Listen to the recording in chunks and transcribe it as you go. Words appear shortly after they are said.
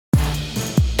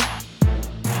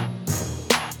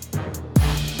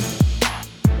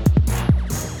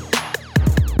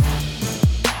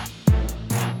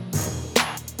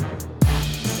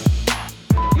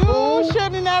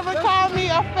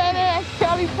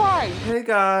Hey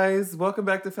guys, welcome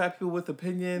back to Fat People with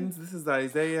Opinions. This is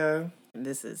Isaiah. And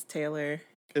this is Taylor.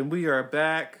 And we are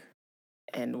back.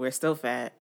 And we're still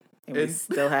fat. And we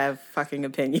still have fucking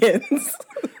opinions.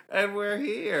 And we're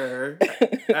here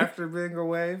after being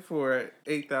away for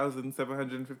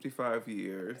 8,755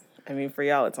 years. I mean, for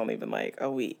y'all, it's only been like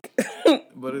a week.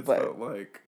 But it felt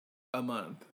like a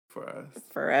month for us.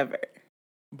 Forever.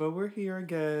 But we're here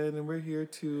again, and we're here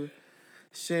to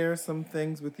share some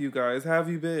things with you guys. How have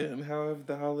you been? How have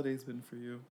the holidays been for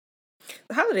you?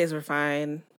 The holidays were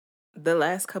fine. The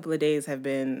last couple of days have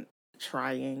been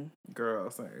trying. Girl,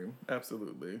 same.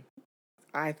 Absolutely.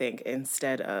 I think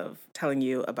instead of telling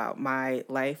you about my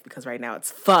life, because right now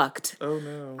it's fucked. Oh,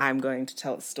 no. I'm going to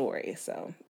tell a story,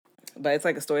 But it's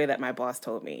like a story that my boss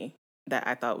told me that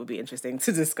I thought would be interesting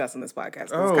to discuss on this podcast.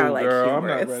 Oh, it's kind of like girl,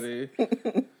 humorous. I'm not ready.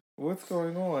 What's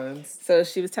going on? So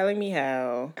she was telling me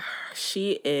how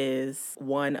she is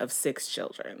one of 6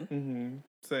 children. Mm-hmm.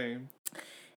 Same.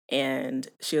 And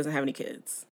she doesn't have any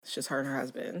kids. It's just her and her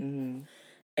husband. Mm-hmm.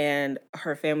 And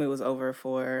her family was over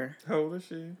for... How old is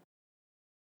she?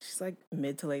 She's like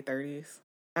mid to late 30s.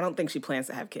 I don't think she plans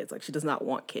to have kids. Like, she does not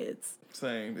want kids.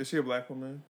 Same. Is she a black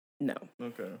woman? No.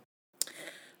 Okay.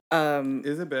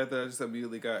 Is it bad that I just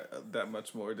immediately got that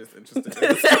much more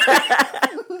disinterested?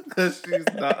 Because she's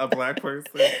not a black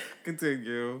person.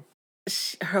 Continue.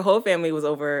 Her whole family was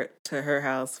over to her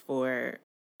house for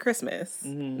Christmas.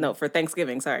 Mm-hmm. No, for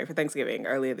Thanksgiving. Sorry, for Thanksgiving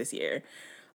earlier this year.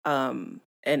 And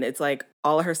it's like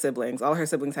all her siblings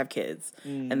have kids.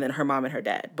 And then her mom and her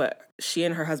dad. But she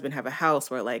and her husband have a house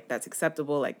where, like, that's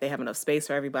acceptable. Like, they have enough space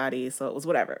for everybody. So it was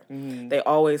whatever. Mm-hmm. They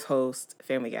always host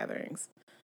family gatherings.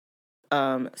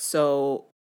 So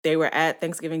they were at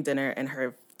Thanksgiving dinner, and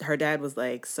her dad was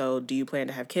like, so do you plan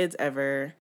to have kids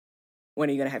ever? When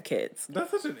are you going to have kids?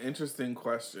 That's such an interesting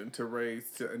question to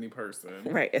raise to any person.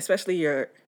 Right, especially your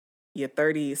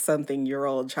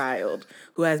 30-something-year-old child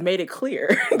who has made it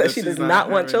clear that she does not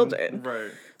want children.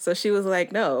 Right. So she was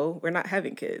like, no, we're not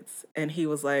having kids. And he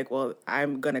was like, well,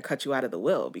 I'm going to cut you out of the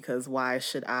will because why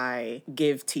should I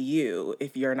give to you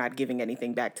if you're not giving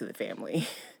anything back to the family?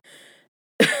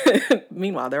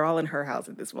 Meanwhile, they're all in her house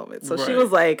at this moment. So she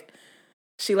was like,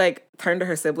 she like turned to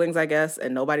her siblings, I guess,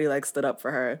 and nobody like stood up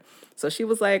for her. So she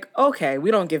was like, okay, we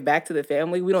don't give back to the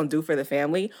family. We don't do for the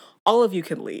family. All of you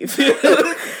can leave.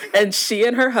 And she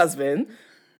and her husband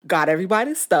got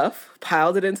everybody's stuff,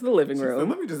 piled it into the living room. Said,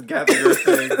 let me just gather your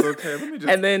things,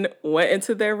 okay? And then went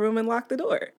into their room and locked the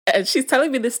door. And she's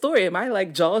telling me this story, and my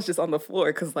like jaw's just on the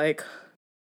floor because like,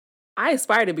 I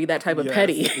aspire to be that type of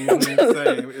petty.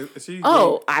 Same.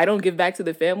 I don't give back to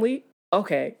the family?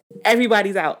 Okay.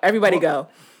 Everybody's out. Everybody go.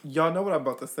 Y'all know what I'm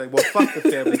about to say. Well, fuck the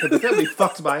family, because the family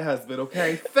fucked my husband,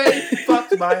 okay? Faith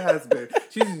fucked my husband.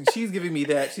 She's giving me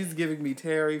that. She's giving me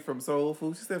Terry from Soul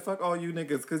Food. She said, fuck all you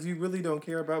niggas, because you really don't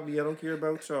care about me. I don't care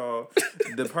about y'all.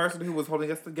 The person who was holding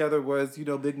us together was,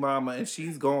 Big Mama, and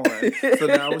she's gone. So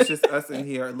now it's just us in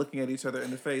here looking at each other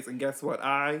in the face, and guess what?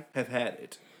 I have had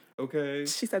it. Okay.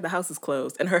 She said the house is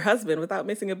closed. And her husband, without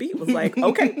missing a beat, was like,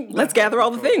 okay, let's gather all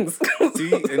the things.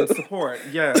 See, and support.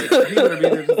 Yeah. He better be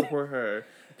there to support her.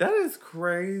 That is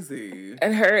crazy.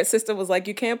 And her sister was like,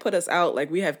 you can't put us out. Like,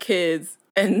 we have kids.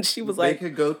 And she was like... They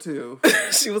could go too.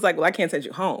 She was like, well, I can't send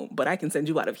you home, but I can send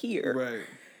you out of here. Right.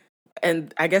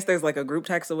 And I guess there's like a group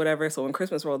text or whatever. So when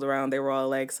Christmas rolled around, they were all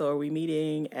like, so are we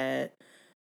meeting at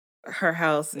her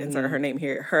house? Insert her name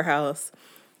here. Her house.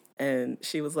 And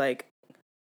she was like,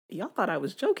 y'all thought I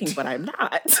was joking, but I'm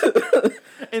not.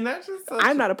 And that's just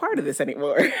I'm not a part of this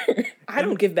anymore. I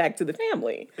don't give back to the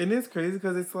family. And it's crazy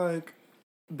because it's like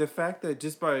the fact that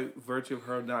just by virtue of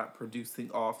her not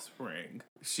producing offspring,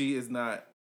 she is not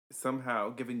somehow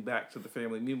giving back to the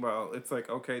family. Meanwhile, it's like,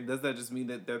 okay, does that just mean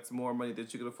that that's more money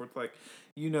that you can afford to, like,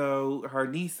 her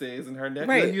nieces and her nephews?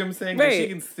 Right. You know what I'm saying? Right. That she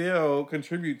can still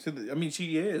contribute to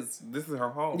she is. This is her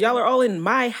home. Y'all are all in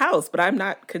my house, but I'm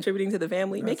not contributing to the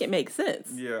family. Make it make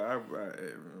sense. Yeah,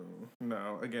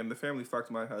 no. Again, the family fucked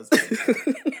my husband.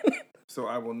 So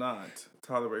I will not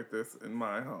tolerate this in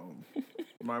my home.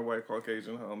 My white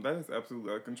Caucasian home. That is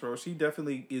absolutely out of control. She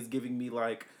definitely is giving me,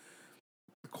 like,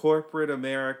 corporate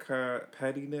America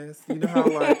pettiness. You know how,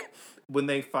 like, when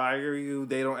they fire you,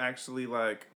 they don't actually,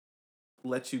 like,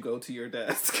 let you go to your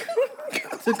desk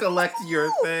to collect your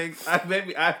things. I've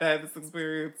had this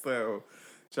experience, so...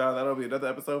 Child, that'll be another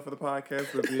episode for the podcast.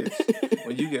 But bitch,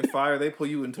 when you get fired, they pull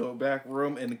you into a back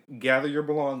room and gather your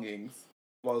belongings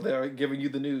while they're giving you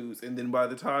the news. And then by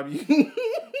the time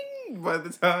by the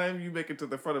time you make it to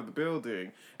the front of the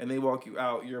building and they walk you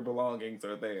out, your belongings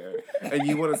are there. And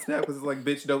you want to snap because it's like,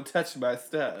 bitch, don't touch my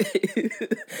stuff.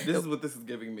 This is what this is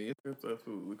giving me. It's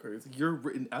absolutely crazy. You're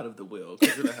written out of the will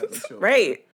because you're not having children.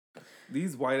 Right.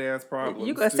 These white-ass problems,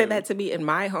 you gonna say that to me in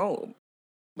my home.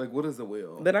 Like, what is a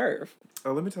will? The nerve.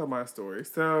 Oh, let me tell my story.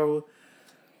 So,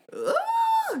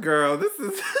 girl, this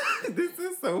is this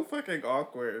is so fucking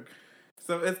awkward.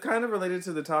 So it's kind of related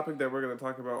to the topic that we're going to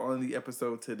talk about on the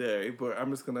episode today, but I'm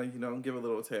just going to, give a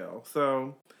little tale.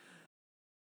 So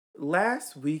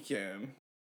last weekend,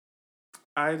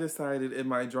 I decided in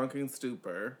my drunken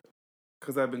stupor,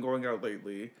 because I've been going out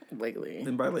lately.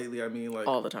 And by lately, I mean like...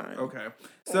 all the time. Okay.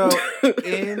 So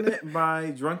in my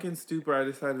drunken stupor, I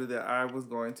decided that I was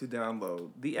going to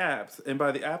download the apps. And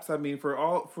by the apps, I mean for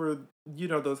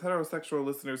those heterosexual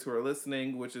listeners who are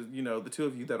listening, which is, the two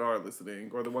of you that are listening,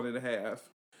 or the 1.5.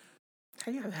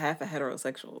 How do you have half a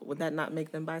heterosexual? Would that not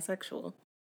make them bisexual?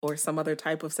 Or some other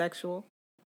type of sexual?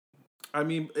 I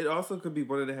mean, it also could be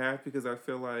 1.5 because I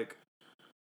feel like,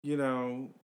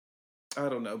 I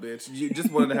don't know, bitch. You just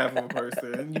 1.5 of a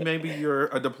person. Maybe you're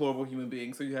a deplorable human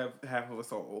being, so you have half of a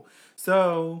soul.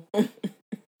 So, to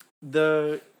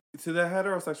the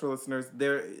heterosexual listeners,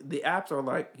 the apps are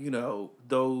like,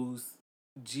 those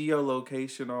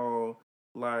geolocational,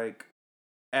 like,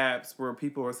 apps where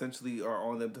people essentially are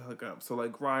on them to hook up. So,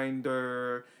 like,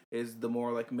 Grindr is the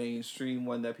more, like, mainstream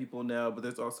one that people know, but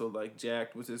there's also, like,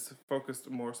 Jack'd, which is focused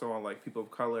more so on, like, people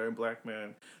of color and black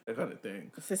men, that kind of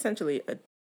thing. It's essentially a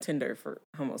Tinder for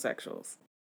homosexuals.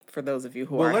 For those of you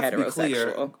who are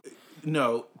heterosexual.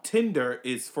 No, Tinder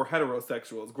is for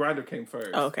heterosexuals. Grindr came first.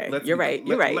 Oh, okay, you're right.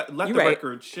 Let the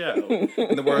record show.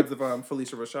 In the words of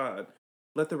Phylicia Rashad,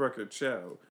 let the record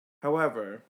show.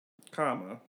 However,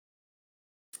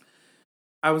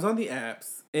 I was on the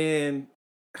apps, and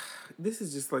this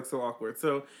is just like so awkward.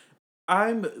 So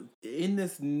I'm in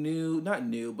this not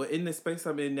new, but in this space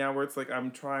I'm in now where it's like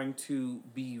I'm trying to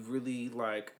be really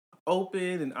like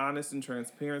open and honest and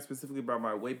transparent, specifically about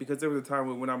my weight, because there was a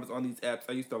time when I was on these apps,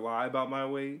 I used to lie about my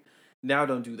weight. Now I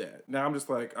don't do that. Now I'm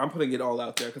just like, I'm putting it all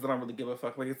out there because I don't really give a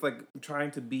fuck. Like, it's like trying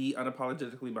to be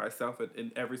unapologetically myself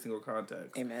in every single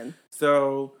context. Amen.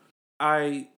 So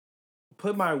I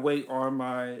put my weight on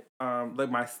my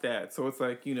my stats. So it's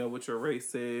like, what your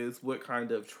race is, what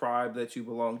kind of tribe that you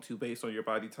belong to based on your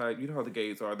body type. You know how the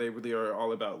gays are. They really are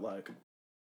all about like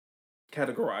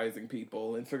categorizing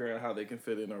people and figuring out how they can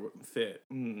fit in or fit.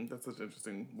 That's such an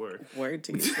interesting word. Word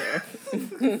to use there.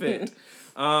 Fit.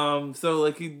 So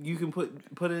like you can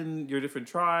put in your different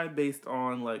tribe based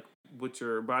on like what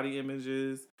your body image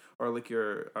is or like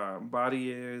your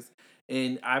body is.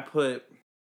 And I put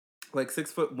like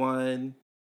 6'1",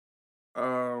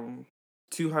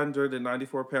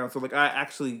 294 pounds. So like I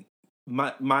actually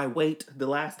my weight the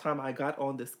last time I got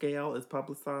on the scale is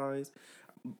publicized,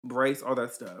 race, all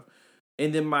that stuff.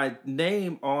 And then my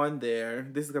name on there,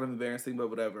 this is kind of embarrassing,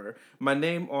 but whatever. My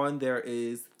name on there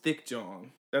is Thick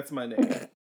John. That's my name.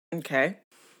 Okay.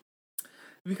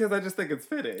 Because I just think it's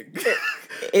fitting.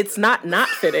 It's not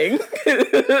fitting.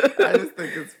 I just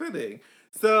think it's fitting.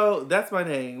 So that's my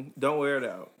name. Don't wear it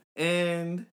out.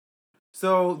 And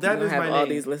so that is my name. All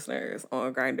these listeners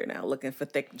on Grindr now looking for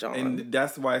Thick John. And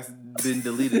that's why it's been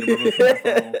deleted from my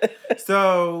phone.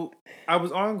 So I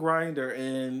was on Grindr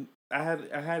and I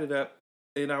had it up.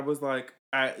 And I was like,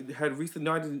 I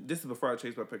didn't, this is before I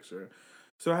changed my picture.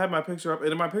 So I had my picture up, and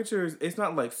in my pictures, it's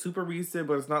not like super recent,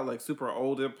 but it's not like super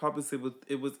old. It probably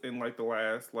it was in like the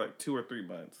last like 2 or 3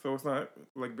 months. So it's not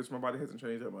like, bitch, my body hasn't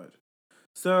changed that much.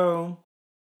 So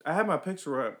I had my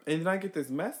picture up, and then I get this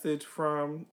message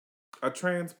from a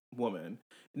trans woman.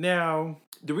 Now,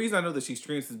 the reason I know that she's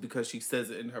trans is because she says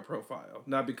it in her profile,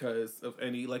 not because of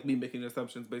any, like, me making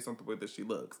assumptions based on the way that she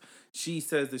looks. She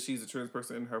says that she's a trans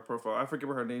person in her profile. I forget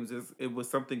what her name is. It was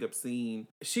something obscene.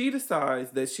 She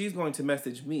decides that she's going to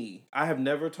message me. I have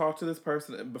never talked to this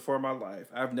person before in my life.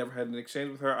 I've never had an exchange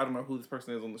with her. I don't know who this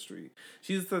person is on the street.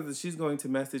 She says that she's going to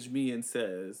message me and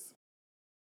says,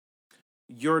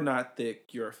 "You're not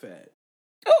thick, you're fat."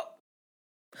 Oh.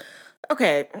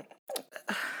 Okay.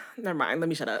 Never mind. Let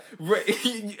me shut up. Right.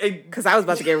 Because I was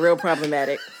about to get real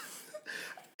problematic.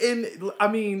 And I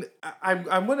mean,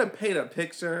 I'm going to paint a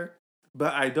picture,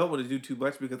 but I don't want to do too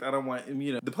much because I don't want,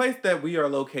 the place that we are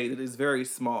located is very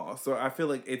small. So I feel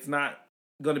like it's not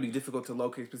going to be difficult to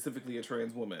locate specifically a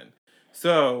trans woman.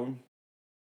 So,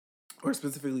 or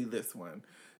specifically this one.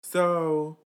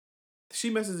 So she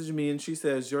messages me and she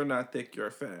says, "You're not thick,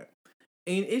 you're fat."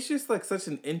 And it's just like such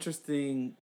an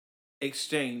interesting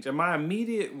exchange. And my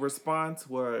immediate response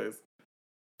was,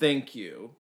 "Thank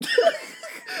you."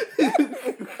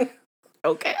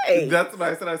 Okay. That's what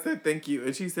I said. I said, thank you.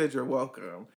 And she said, you're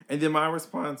welcome. And then my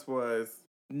response was,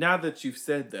 now that you've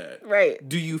said that, right,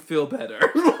 do you feel better?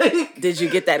 Like, did you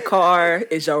get that car?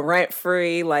 Is your rent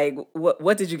free? Like,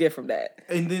 what did you get from that?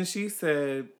 And then she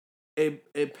said,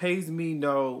 it pays me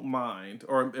no mind,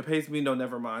 or it pays me no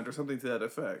never mind, or something to that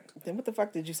effect. Then what the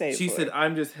fuck did you say? She said,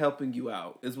 I'm just helping you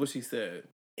out, is what she said.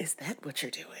 Is that what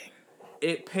you're doing?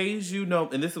 It pays you no,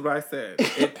 and this is what I said.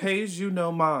 It pays you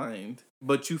no mind,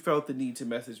 but you felt the need to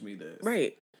message me this.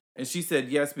 Right. And she said,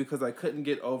 yes, because I couldn't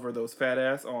get over those fat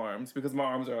ass arms, because my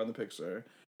arms are on the picture,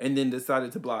 and then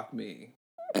decided to block me.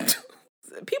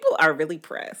 People are really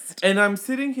pressed. And I'm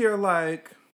sitting here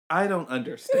like, I don't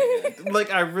understand.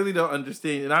 Like, I really don't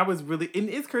understand. And I was really, and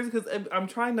it's crazy because I'm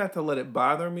trying not to let it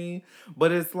bother me,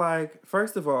 but it's like,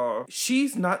 first of all,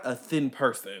 she's not a thin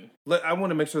person. Like, I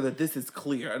want to make sure that this is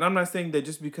clear. And I'm not saying that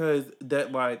just because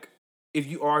that, like, if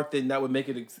you are thin, that would make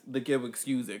it,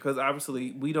 excuse it. Because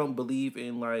obviously, we don't believe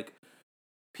in, like,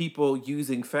 people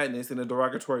using fatness in a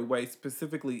derogatory way,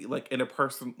 specifically, like, in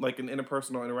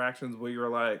interpersonal interactions where you're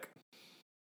like,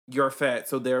 you're fat,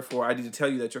 so therefore I need to tell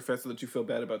you that you're fat so that you feel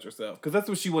bad about yourself. Because that's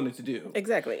what she wanted to do.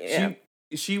 Exactly, yeah.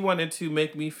 She wanted to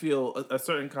make me feel a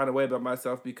certain kind of way about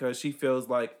myself because she feels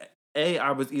like,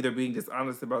 I was either being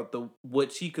dishonest about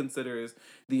what she considers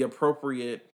the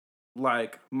appropriate,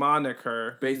 like,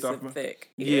 moniker based off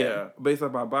thick. based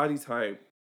off my body type.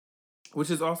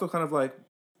 Which is also kind of like,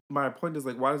 my point is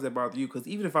like, why does that bother you? Because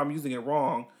even if I'm using it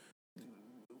wrong,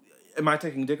 am I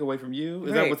taking dick away from you?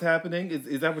 Is that what's happening?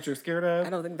 Is that what you're scared of? I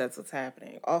don't think that's what's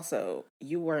happening. Also,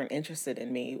 you weren't interested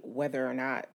in me whether or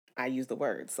not I use the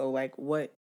word. So, like,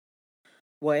 what?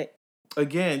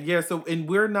 Again, yeah. So, and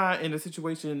we're not in a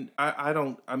situation. I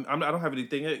don't have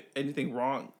anything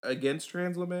wrong against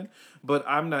trans women, but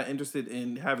I'm not interested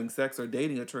in having sex or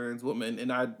dating a trans woman,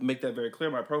 and I make that very clear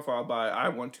in my profile by I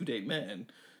want to date men.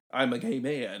 I'm a gay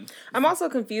man. I'm also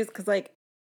confused because, like,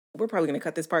 we're probably going to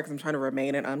cut this part because I'm trying to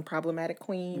remain an unproblematic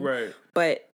queen. Right.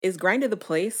 But is Grindr the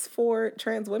place for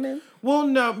trans women? Well,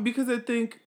 no, because I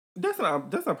think that's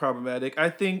not problematic. I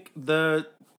think there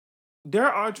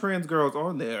are trans girls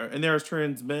on there, and there's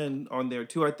trans men on there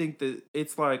too. I think that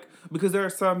it's like, because there are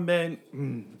some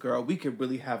men, girl, we could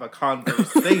really have a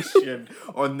conversation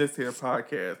on this here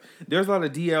podcast. There's a lot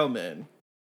of DL men.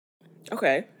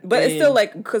 Okay. But it's still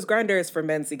like, because Grindr is for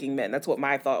men seeking men. That's what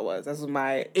my thought was. That's what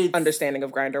my understanding of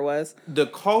Grindr was. The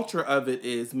culture of it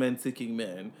is men seeking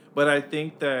men. But I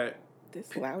think that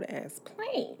this loud ass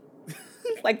plane.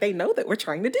 Like, they know that we're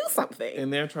trying to do something.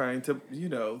 And they're trying to,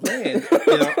 land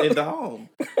in the home.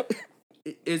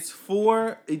 It's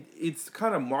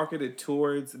kind of marketed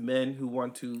towards men who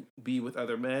want to be with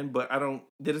other men, but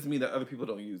that doesn't mean that other people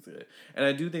don't use it. And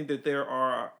I do think that there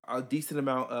are a decent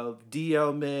amount of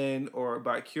DL men or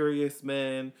bi-curious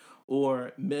men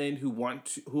or men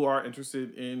who are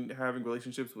interested in having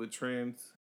relationships with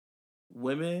trans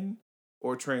women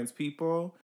or trans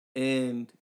people.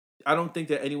 And I don't think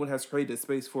that anyone has created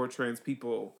space for trans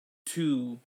people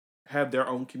to have their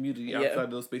own community outside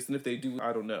of those spaces. And if they do,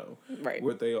 I don't know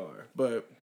what they are. But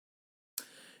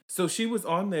so she was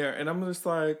on there, and I'm just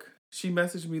like, she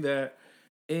messaged me that,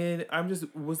 and I'm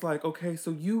just was like, okay,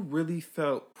 so you really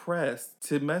felt pressed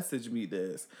to message me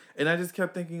this. And I just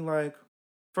kept thinking, like,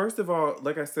 first of all,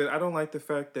 like I said, I don't like the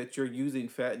fact that you're using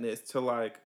fatness to,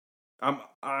 like,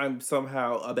 I'm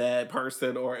somehow a bad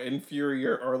person or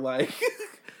inferior or like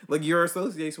like your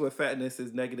association with fatness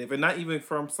is negative, and not even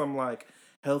from some like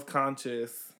health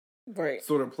conscious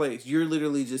sort of place. You're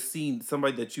literally just seeing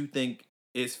somebody that you think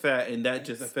is fat, and that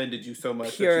just offended you so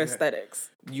much. Pure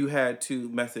aesthetics. You had to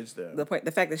message them. The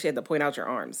fact that she had to point out your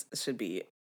arms should be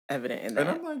evident in that. And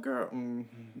I'm like, girl.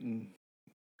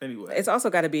 Anyway, it's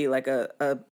also got to be like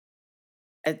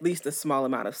at least a small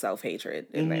amount of self-hatred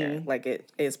in there. Like,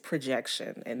 it is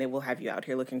projection, and it will have you out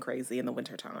here looking crazy in the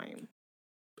wintertime.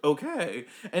 Okay.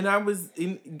 And I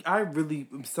really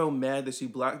am so mad that she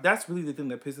blocked. That's really the thing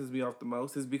that pisses me off the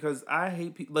most, is because I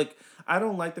hate people. Like, I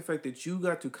don't like the fact that you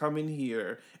got to come in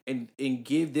here and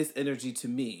give this energy to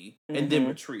me and then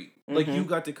retreat. Like, you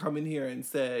got to come in here and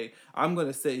say, I'm going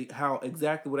to say how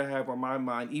exactly what I have on my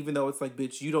mind, even though it's like,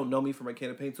 bitch, you don't know me from a can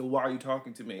of paint, so why are you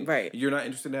talking to me? Right. You're not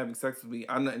interested in having sex with me.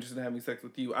 I'm not interested in having sex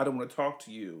with you. I don't want to talk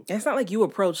to you. It's not like you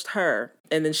approached her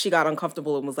and then she got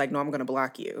uncomfortable and was like, no, I'm going to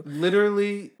block you.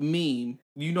 Literally, meme.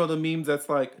 You know the memes that's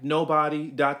like, nobody, ...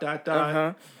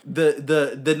 The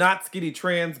not skinny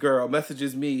trans girl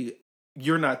messages me,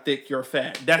 you're not thick, you're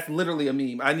fat. That's literally a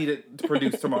meme. I need it to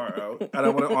produce tomorrow. I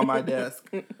don't want it on my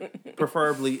desk.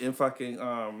 Preferably in fucking...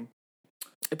 a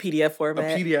PDF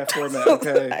format. A PDF format,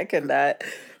 okay. I could not.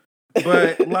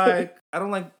 But like, I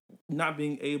don't like not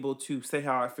being able to say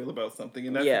how I feel about something.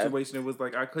 In that Yeah. situation, it was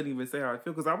like I couldn't even say how I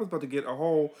feel because I was about to get a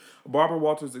whole Barbara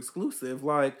Walters exclusive.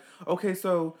 Like, okay,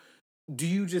 so do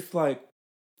you just like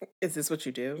Is this what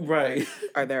you do? right?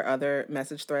 Are there other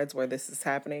message threads where this is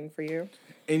happening for you?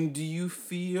 And do you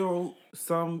feel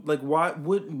some like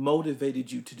what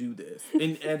motivated you to do this?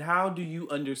 And how do you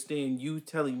understand you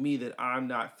telling me that I'm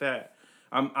not fat?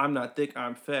 I'm not thick,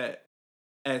 I'm fat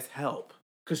as help?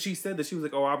 Cuz she said that she was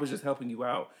like, "Oh, I was just helping you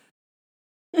out."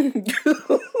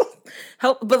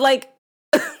 Help, but like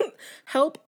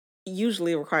help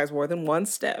usually requires more than one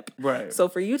step. Right. So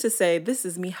for you to say this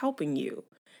is me helping you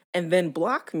and then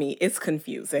block me, it's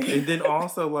confusing. And then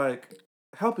also like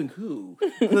helping who?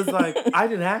 Because like I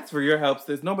didn't ask for your help,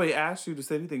 sis. Nobody asked you to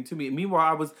say anything to me. And meanwhile,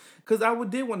 I was because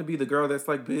did want to be the girl that's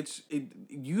like, bitch,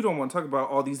 you don't want to talk about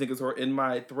all these niggas who are in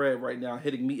my thread right now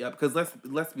hitting me up. Because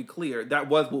let's be clear, that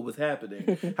was what was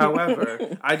happening.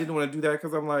 However, I didn't want to do that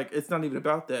because I'm like, it's not even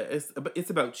about that. It's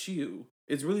about you.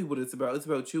 It's really what it's about. It's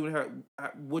about you and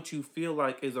how what you feel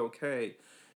like is okay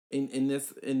in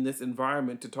this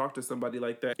environment to talk to somebody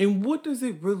like that. And what does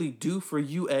it really do for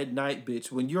you at night,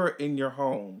 bitch, when you're in your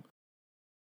home,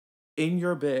 in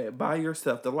your bed, by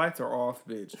yourself? The lights are off,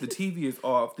 bitch. The TV is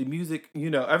off. The music,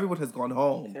 everyone has gone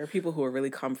home. There are people who are really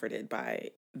comforted by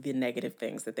the negative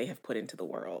things that they have put into the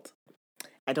world.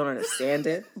 I don't understand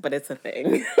it, but it's a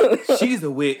thing. She's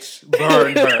a witch.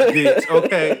 Burn her, bitch.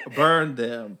 Okay? Burn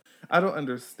them. I don't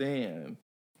understand.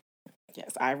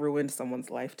 Yes, I ruined someone's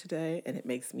life today, and it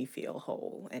makes me feel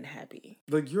whole and happy.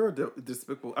 Like, you're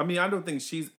despicable. I mean, I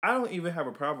don't even have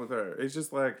a problem with her. It's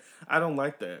just like, I don't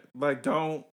like that. Like,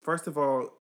 first of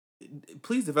all,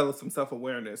 please develop some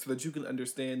self-awareness so that you can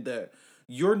understand that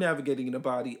you're navigating in a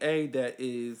body, that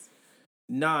is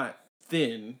not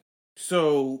thin.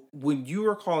 So when you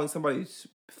are calling somebody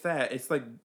fat, it's like,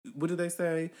 what do they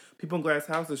say? People in glass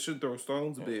houses should throw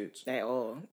stones, bitch. They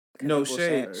all. No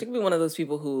shade. She could be one of those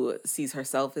people who sees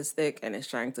herself as thick and is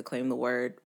trying to claim the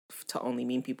word to only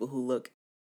mean people who look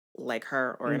like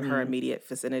her or in her immediate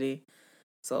vicinity.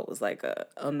 So it was like,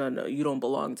 oh no, you don't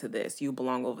belong to this. You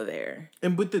belong over there.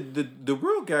 And but the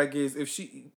real gag is if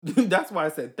she, that's why I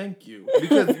said thank you,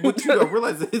 because what you don't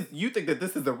realize is you think that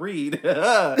this is a read,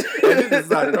 and this is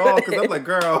not at all. Because I'm like,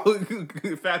 girl,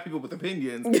 fat people with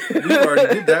opinions. We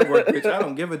already did that work, bitch. I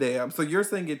don't give a damn. So you're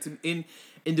saying it to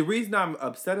and the reason I'm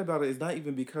upset about it is not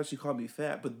even because she called me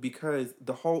fat, but because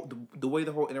the way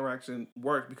the whole interaction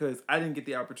worked, because I didn't get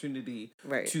the opportunity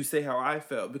to say how I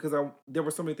felt, because there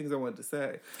were so many things I wanted to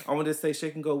say. I wanted to say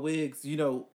Shake and Go Wigs,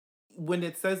 when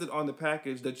it says it on the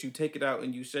package that you take it out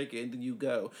and you shake it and then you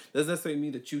go, doesn't necessarily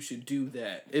mean that you should do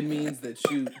that. It means that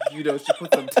she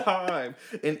put some time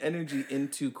and energy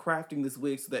into crafting this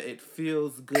wig so that it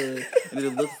feels good and that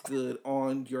it looks good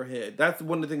on your head. That's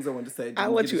one of the things I wanted to say. I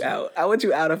want you out. I want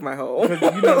you out of my home.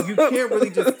 Because,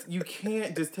 you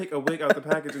can't just take a wig out the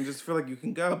package and just feel like you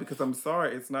can go, because I'm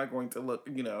sorry, it's not going to look,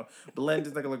 blend,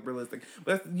 it's not going to look realistic.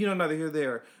 But that's, neither here nor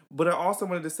there. But I also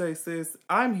wanted to say, sis,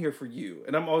 I'm here for you.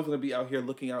 And I'm always going to be out here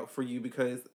looking out for you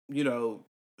because,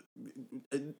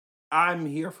 I'm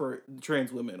here for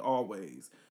trans women always.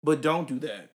 But don't do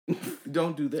that.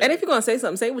 Don't do that. And if you're going to say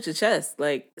something, say it with your chest.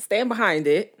 Like, stand behind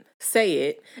it, say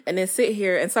it, and then sit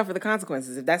here and suffer the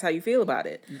consequences if that's how you feel about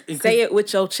it. Say it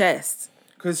with your chest.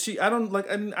 Because I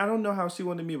don't know how she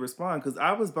wanted me to respond, because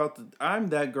I'm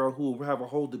that girl who will have a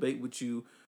whole debate with you.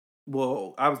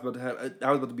 Well, I was about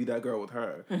to be that girl with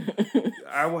her.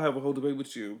 I will have a whole debate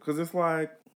with you, because it's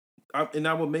like, and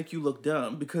I will make you look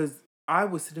dumb, because I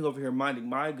was sitting over here minding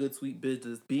my good sweet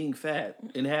business, being fat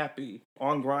and happy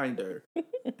on Grindr,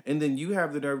 and then you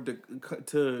have the nerve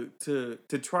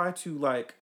to try to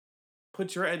like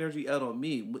put your energy out on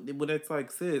me when it's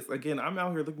like, sis, again, I'm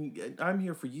out here I'm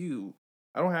here for you.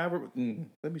 I don't have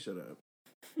let me shut up.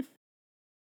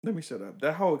 Let me shut up.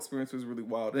 That whole experience was really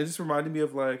wild. It just reminded me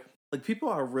of like people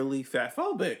are really fat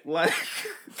phobic. Like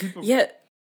people. Yeah.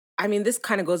 I mean, this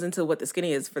kind of goes into what the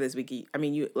skinny is for this week. I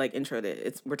mean, you like introed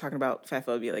it. We're talking about fat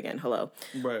phobia again. Hello.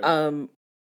 Right.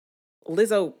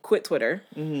 Lizzo quit Twitter.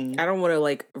 Mm-hmm. I don't want to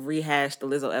like rehash the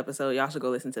Lizzo episode. Y'all should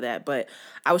go listen to that. But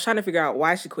I was trying to figure out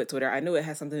why she quit Twitter. I knew it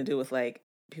had something to do with like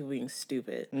people being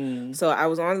stupid. Mm-hmm. So I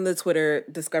was on the Twitter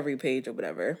discovery page or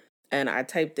whatever, and I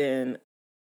typed in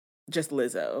just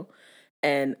Lizzo,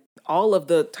 and all of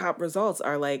the top results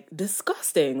are like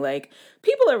disgusting. Like,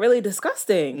 people are really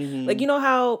disgusting. Mm-hmm. Like, you know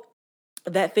how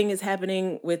that thing is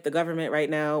happening with the government right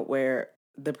now where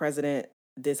the president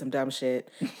did some dumb shit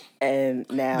and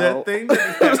now that thing that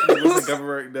is happening with the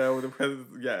government right now with the president,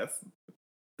 yes.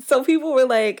 So people were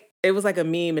like, it was like a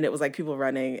meme, and it was like people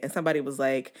running, and somebody was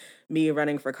like, me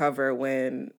running for cover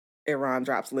when Iran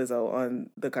drops Lizzo on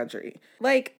the country.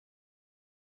 Like,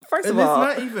 first and of all,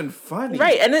 it's not even funny.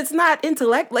 Right, and it's not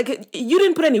intellect. Like, you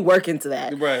didn't put any work into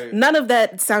that. Right. None of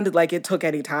that sounded like it took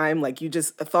any time. Like, you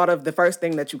just thought of the first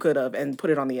thing that you could have and put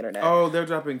it on the internet. Oh, they're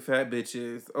dropping fat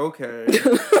bitches. Okay.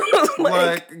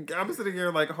 like, I'm sitting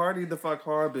here like, Hardy the fuck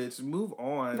hard, bitch. Move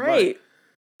on. Right.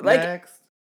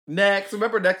 Next.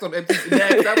 Remember Next on MTV?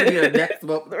 Next. That would be a next.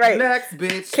 Right. Next,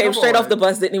 bitch. Came straight off the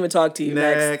bus, didn't even talk to you.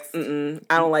 Next.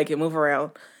 I don't like it. Move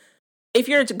around. If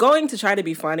you're going to try to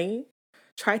be funny,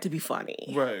 try to be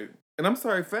funny. Right. And I'm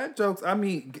sorry, fat jokes, I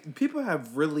mean, people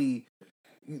have really...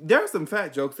 There are some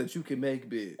fat jokes that you can make,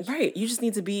 bitch. Right. You just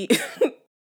need to be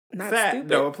not fat. stupid.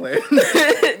 No, I'm playing.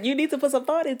 You need to put some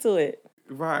thought into it.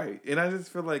 Right. And I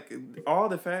just feel like all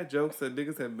the fat jokes that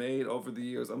niggas have made over the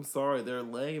years, I'm sorry, they're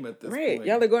lame at this point. Right.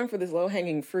 Y'all are going for this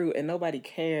low-hanging fruit and nobody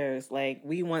cares. Like,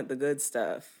 we want the good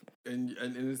stuff. And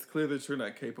it's clear that you're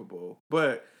not capable.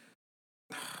 But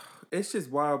it's just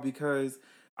wild because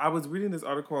I was reading this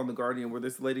article on The Guardian where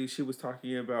this lady, she was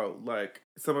talking about like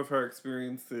some of her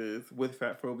experiences with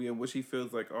fat phobia and what she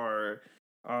feels like are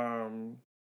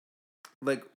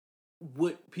like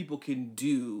what people can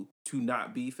do to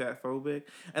not be fat phobic.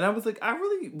 And I was like, I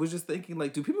really was just thinking,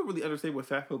 like, do people really understand what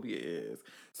fat phobia is?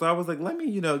 So I was like, let me,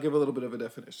 give a little bit of a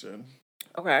definition.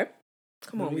 Okay.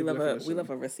 Come on, we love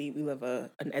a receipt. We love an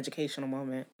educational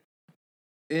moment.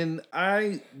 And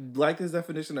I like this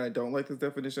definition. I don't like this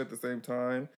definition at the same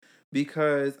time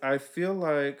because I feel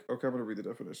like... Okay, I'm going to read the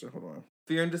definition. Hold on.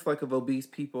 Fear and dislike of obese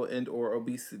people and or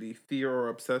obesity. Fear or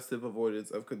obsessive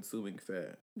avoidance of consuming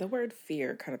fat. The word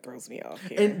fear kind of throws me off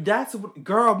here. And that's what...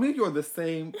 Girl, me and you are on the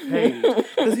same page.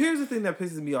 Because here's the thing that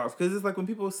pisses me off. Because it's like when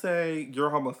people say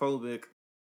you're homophobic,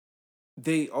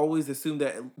 they always assume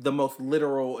that the most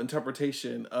literal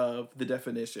interpretation of the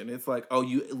definition. It's like, oh,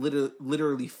 you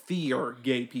literally fear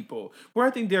gay people. Where I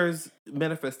think there's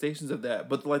manifestations of that,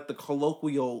 but like the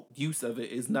colloquial use of it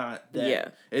is not that. Yeah.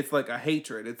 It's like a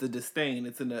hatred. It's a disdain.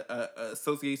 It's an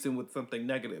association with something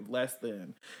negative, less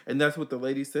than. And that's what the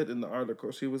lady said in the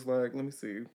article. She was like, let me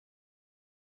see.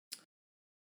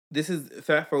 This is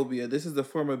fat phobia. This is a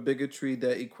form of bigotry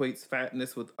that equates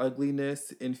fatness with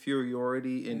ugliness,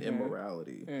 inferiority, and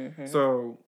immorality. Mm-hmm.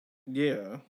 So,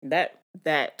 yeah.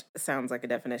 That sounds like a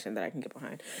definition that I can get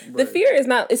behind. Right. The fear is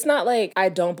not... It's not like I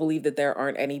don't believe that there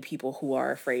aren't any people who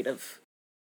are afraid of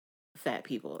fat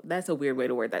people. That's a weird way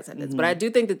to word that sentence. Mm-hmm. But I do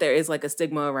think that there is like a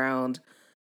stigma around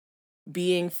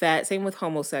being fat. Same with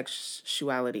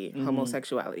homosexuality. Mm-hmm.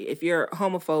 Homosexuality. If you're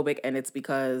homophobic and it's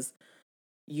because...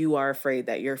 you are afraid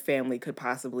that your family could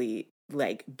possibly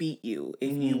like beat you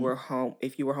if you were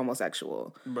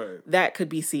homosexual. Right. That could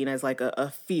be seen as like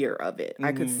a fear of it.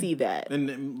 I could see that.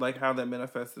 And like how that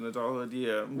manifests in adulthood,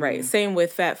 yeah. Right. Same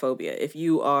with fat phobia. If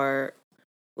you are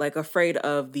like afraid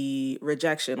of the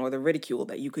rejection or the ridicule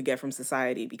that you could get from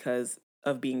society because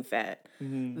of being fat,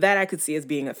 that I could see as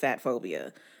being a fat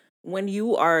phobia. When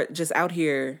you are just out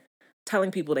here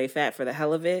telling people they fat for the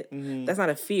hell of it, that's not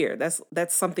a fear.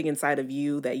 That's something inside of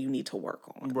you that you need to work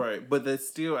on. Right. But that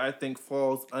still, I think,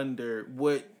 falls under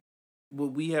what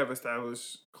we have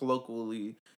established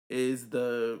colloquially is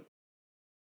the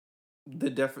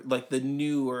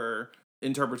newer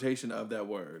interpretation of that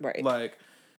word. Right. Like,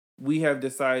 we have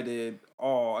decided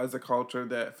all as a culture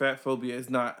that fat phobia is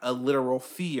not a literal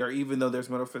fear, even though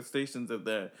there's manifestations of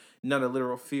that. Not a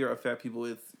literal fear of fat people.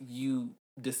 It's you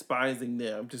despising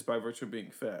them just by virtue of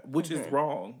being fat, which is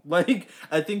wrong. Like,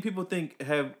 I think people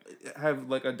have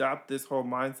like adopt this whole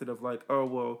mindset of like, oh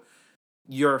well,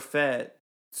 you're fat,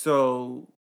 so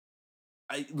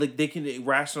they can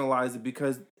rationalize it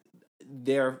because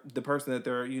the person that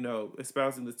they're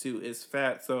espousing this to is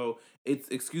fat, so it's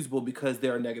excusable because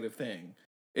they're a negative thing.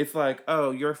 It's like,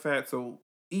 oh, you're fat, so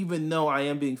even though I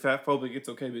am being fat phobic, it's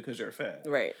okay because you're fat.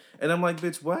 Right. And I'm like,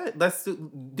 bitch, what? That's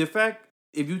the fact.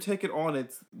 If you take it on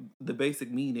its the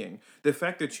basic meaning, the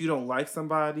fact that you don't like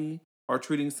somebody or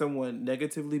treating someone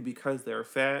negatively because they're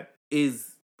fat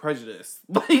is prejudice.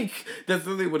 Like, that's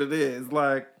really what it is.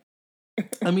 Like,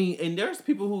 I mean, and there's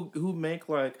people who make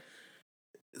like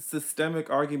systemic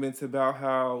arguments about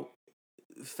how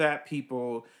fat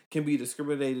people can be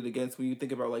discriminated against when you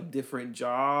think about like different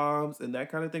jobs and that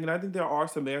kind of thing. And I think there are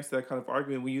some merits to that kind of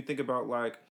argument when you think about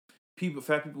like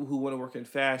fat people who want to work in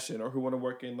fashion or who want to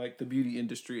work in like the beauty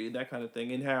industry and that kind of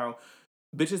thing, and how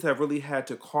bitches have really had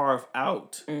to carve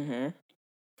out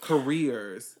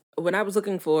careers. When I was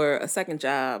looking for a second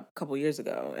job a couple years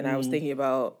ago, and I was thinking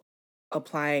about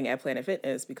applying at Planet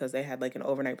Fitness because they had like an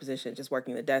overnight position just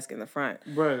working the desk in the front.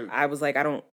 Right. I was like, I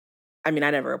don't I mean,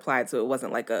 I never applied, so it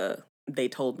wasn't like they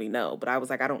told me no, but I was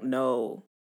like, I don't know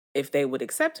if they would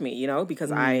accept me, you know,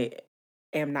 because I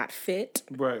am not fit.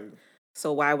 Right.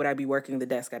 So why would I be working the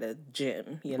desk at a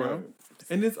gym, you know? Right.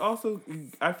 And it's also,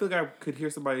 I feel like I could hear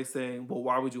somebody saying, well,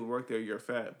 why would you work there? You're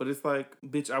fat. But it's like,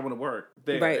 bitch, I want to work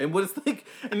there. Right. And what it's like,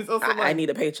 and it's also I need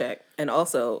a paycheck. And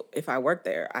also, if I work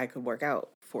there, I could work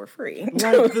out for free.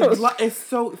 Like, it's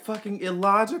so fucking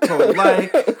illogical.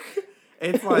 Like,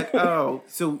 it's like, oh,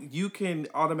 so you can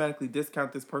automatically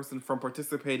discount this person from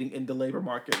participating in the labor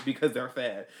market because they're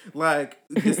fat. Like,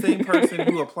 the same person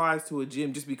who applies to a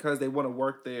gym just because they want to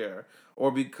work there. Or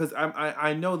because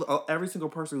I know every single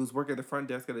person who's working at the front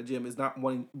desk at a gym is not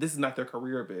wanting, this is not their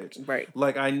career, bitch. Right.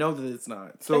 Like, I know that it's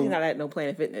not. So, especially not at no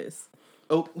Planet Fitness.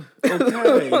 Oh,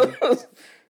 okay.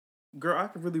 Girl, I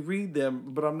could really read them,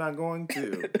 but I'm not going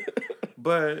to.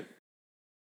 But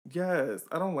yes,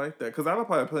 I don't like that because I've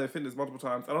applied to Planet Fitness multiple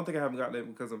times. I don't think I haven't gotten it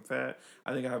because I'm fat.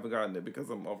 I think I haven't gotten it because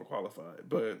I'm overqualified.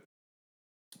 But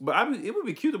it would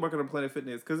be cute to work on Planet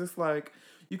Fitness because it's like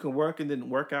you can work and then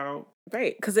work out.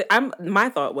 Right, because my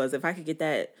thought was if I could get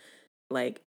that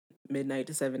like midnight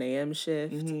to 7 a.m.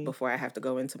 shift before I have to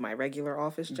go into my regular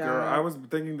office job. Girl, I was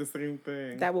thinking the same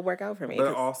thing. That would work out for me.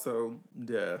 But also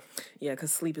death. Yeah,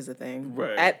 because sleep is a thing.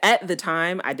 Right. At the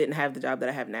time, I didn't have the job that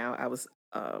I have now. I was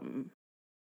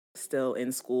still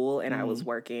in school and I was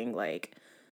working like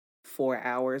 4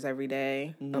 hours every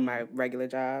day on my regular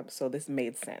job. So this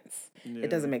made sense. Yeah. It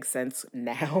doesn't make sense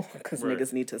now because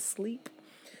niggas need to sleep.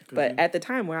 But at the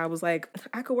time where I was like,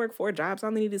 I could work 4 jobs. I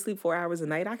only need to sleep 4 hours a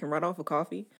night. I can run off a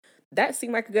coffee. That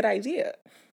seemed like a good idea.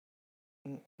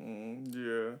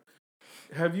 Yeah.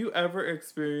 Have you ever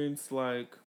experienced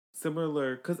like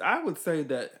similar? Because I would say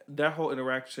that whole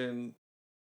interaction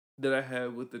that I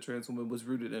had with the trans woman was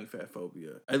rooted in fat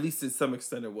phobia. At least to some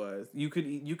extent it was. You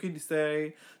could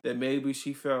say that maybe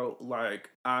she felt like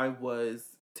I was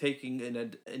taking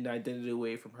an identity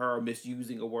away from her or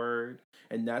misusing a word,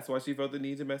 and that's why she felt the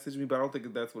need to message me, but I don't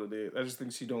think that's what it is. I just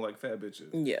think she don't like fat bitches.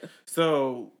 Yeah.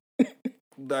 So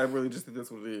I really just think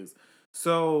that's what it is.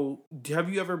 So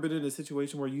have you ever been in a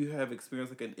situation where you have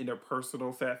experienced like an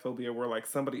interpersonal fat phobia where like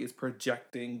somebody is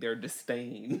projecting their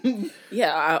disdain?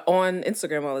 Yeah, on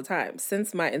Instagram all the time.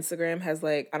 Since my Instagram has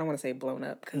like, I don't want to say blown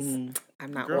up because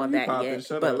I'm not on that yet,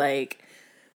 but like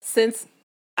since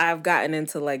I've gotten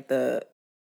into like the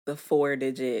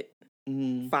 4-digit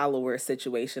follower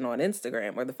situation on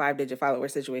Instagram or the 5-digit follower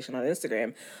situation on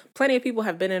Instagram, plenty of people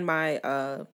have been in my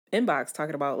inbox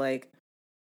talking about like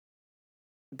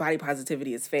body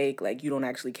positivity is fake, like you don't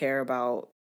actually care about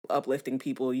uplifting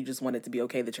people, you just want it to be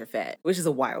okay that you're fat, which is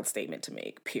a wild statement to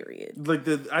make, period. Like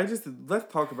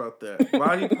let's talk about that.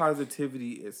 Body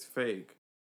positivity is fake.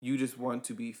 You just want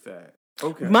to be fat.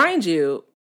 Okay. Mind you,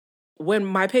 when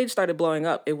my page started blowing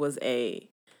up, it was a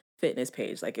fitness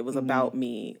page. Like it was about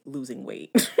me losing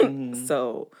weight.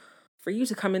 So for you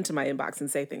to come into my inbox and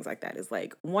say things like that is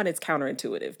like, one, it's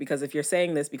counterintuitive because if you're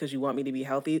saying this because you want me to be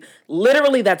healthy,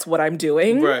 literally that's what I'm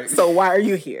doing. Right. So why are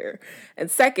you here? And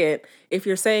second, if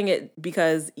you're saying it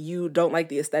because you don't like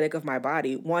the aesthetic of my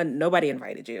body, one, nobody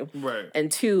invited you. Right.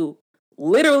 And two,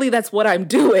 literally that's what I'm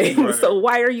doing. Right. So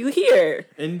why are you here?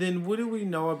 And then what do we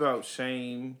know about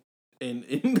shame? And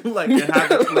how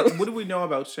what do we know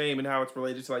about shame and how it's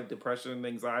related to like depression and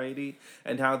anxiety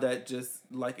and how that just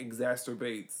like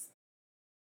exacerbates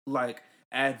like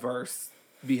adverse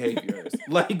behaviors?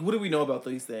 Like, what do we know about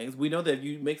these things? We know that if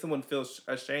you make someone feel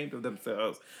ashamed of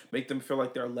themselves, make them feel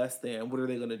like they're less than, what are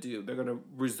they going to do? They're going to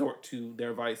resort to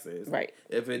their vices. Right.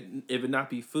 If it not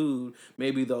be food,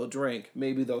 maybe they'll drink,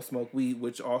 maybe they'll smoke weed,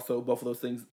 which also both of those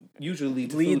things usually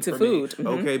lead to food. Mm-hmm.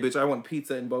 Okay, bitch, I want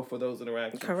pizza in both of those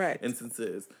interactions. Correct.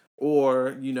 Instances.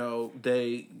 Or,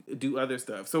 they do other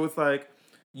stuff. So it's like,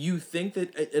 you think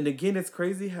that, and again, it's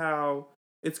crazy how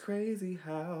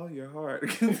your heart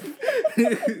can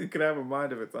have a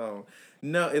mind of its own.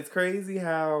 No, it's crazy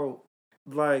how,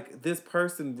 like, this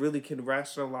person really can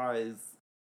rationalize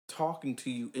talking to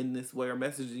you in this way or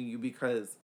messaging you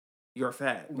because you're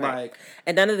fat. Right. Like,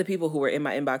 and none of the people who were in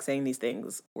my inbox saying these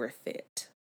things were fit.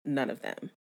 None of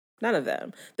them.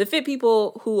 The fit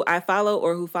people who I follow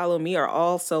or who follow me are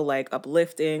also like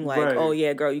uplifting, like, right. Oh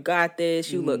yeah, girl, you got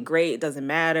this. You look great. It doesn't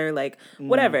matter. Like,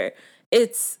 whatever.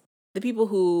 It's the people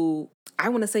who I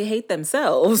want to say hate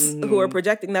themselves who are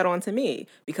projecting that onto me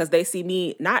because they see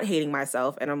me not hating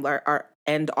myself and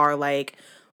are like,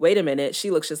 wait a minute,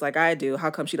 she looks just like I do. How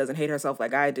come she doesn't hate herself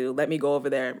like I do? Let me go over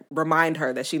there and remind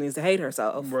her that she needs to hate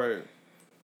herself. Right.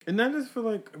 And I just feel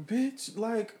like, bitch,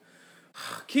 like,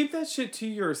 Keep that shit to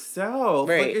yourself.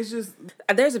 Right. Like, it's just...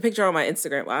 There's a picture on my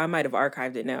Instagram. Well, I might have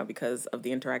archived it now because of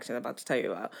the interaction I'm about to tell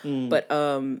you about. But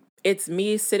it's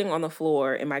me sitting on the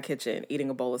floor in my kitchen eating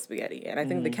a bowl of spaghetti. And I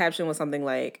think the caption was something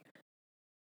like,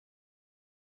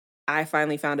 I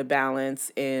finally found a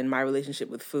balance in my relationship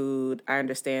with food. I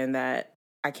understand that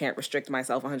I can't restrict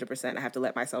myself 100%. I have to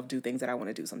let myself do things that I want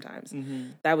to do sometimes.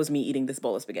 That was me eating this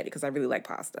bowl of spaghetti because I really like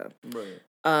pasta.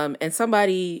 Right. And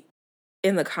somebody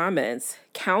in the comments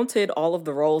counted all of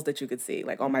the rolls that you could see,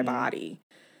 like on my body,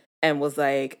 and was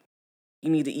like, you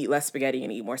need to eat less spaghetti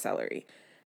and eat more celery.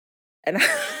 And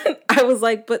I was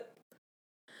like, but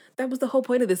that was the whole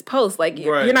point of this post. Like,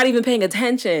 you're not even paying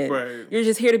attention. Right. You're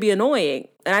just here to be annoying.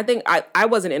 And I think I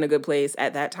wasn't in a good place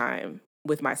at that time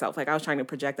with myself. Like, I was trying to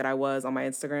project that I was on my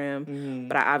Instagram,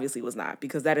 but I obviously was not,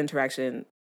 because that interaction,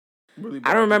 really,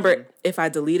 I don't remember if I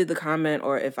deleted the comment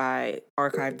or if I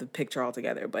archived the picture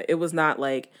altogether, but it was not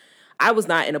like, I was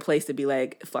not in a place to be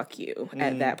like, fuck you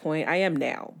at that point. I am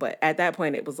now. But at that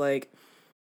point, it was like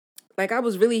I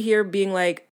was really here being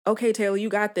like, okay, Taylor, you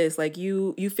got this. Like,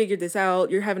 you figured this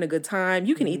out. You're having a good time.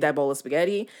 You can eat that bowl of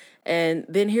spaghetti. And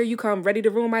then here you come ready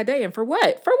to ruin my day. And for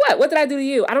what? For what? What did I do to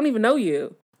you? I don't even know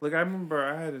you. Like, I remember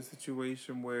I had a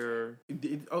situation where,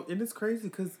 and it's crazy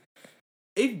because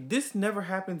this never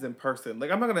happens in person.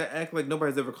 Like, I'm not going to act like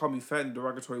nobody's ever called me fat in a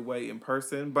derogatory way in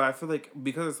person, but I feel like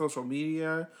because of social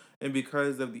media and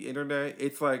because of the internet,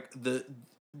 it's like the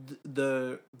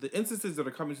instances that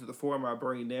are coming to the fore in my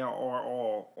brain now are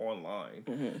all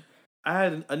online. I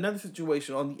had another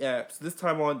situation on the apps, this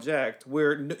time on Jacked,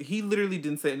 where he literally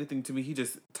didn't say anything to me. He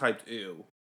just typed ew.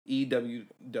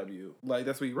 EWW. Like,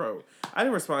 that's what he wrote. I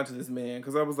didn't respond to this man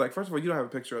because I was like, first of all, you don't have a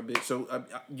picture of bitch, so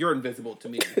you're invisible to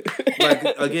me. Like,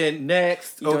 again,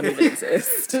 next. You don't even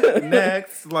exist.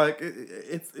 Next. Like,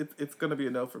 it's going to be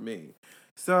a no for me.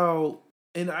 So,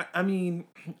 and I mean,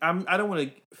 I don't want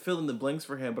to fill in the blanks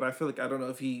for him, but I feel like, I don't know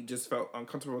if he just felt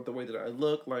uncomfortable with the way that I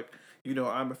look. Like, you know,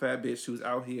 I'm a fat bitch who's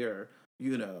out here,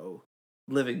 you know,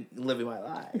 living my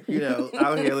life. You know,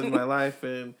 out here living my life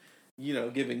and, you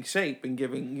know, giving shape and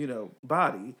giving, you know,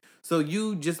 body. So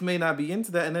you just may not be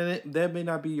into that, and then that may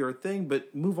not be your thing,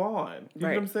 but move on. You know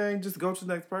what I'm saying? Just go to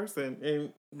the next person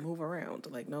and move around.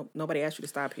 Like, nobody asked you to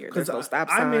stop here. There's no stop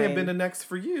sign. I may have been the next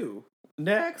for you.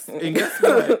 Next. And guess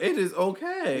what? It is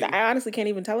okay. I honestly can't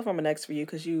even tell if I'm a next for you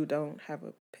because you don't have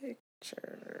a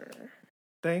picture.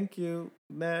 Thank you.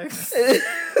 Next.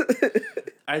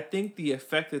 I think the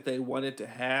effect that they wanted to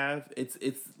have, it's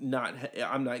not,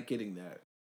 I'm not getting that.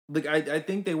 Like, I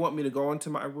think they want me to go into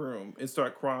my room and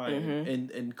start crying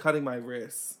and cutting my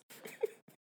wrists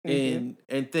and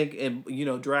think, and, you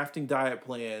know, drafting diet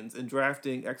plans and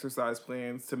drafting exercise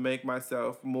plans to make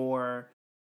myself more,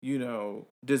 you know,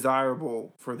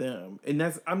 desirable for them.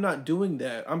 And I'm not doing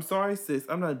that. I'm sorry, sis.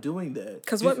 I'm not doing that.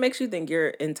 Because what makes you think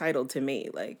you're entitled to me?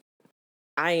 Like,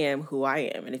 I am who I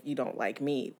am. And if you don't like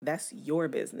me, that's your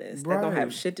business. That don't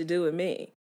have shit to do with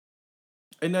me.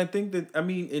 And I think that, I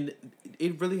mean,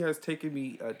 it really has taken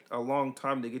me a long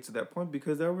time to get to that point,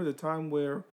 because there was a time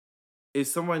where if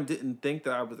someone didn't think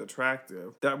that I was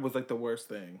attractive, that was like the worst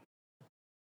thing.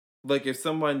 Like, if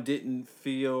someone didn't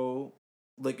feel,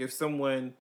 like if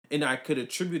someone, and I could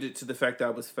attribute it to the fact that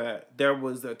I was fat, there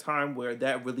was a time where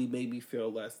that really made me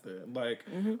feel less than. Like,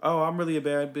 oh, I'm really a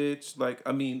bad bitch. Like,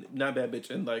 I mean, not bad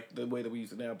bitch in like the way that we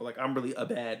use it now, but like, I'm really a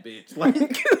bad bitch.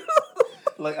 Like...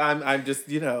 Like, I'm just,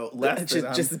 you know, less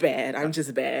than... Just bad. I'm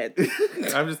just bad.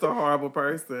 I'm just a horrible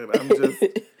person. I'm just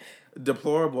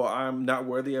deplorable. I'm not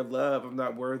worthy of love. I'm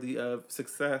not worthy of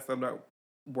success. I'm not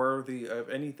worthy of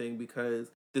anything because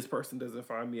this person doesn't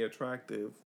find me attractive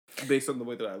based on the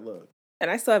way that I look. And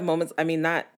I still have moments, I mean,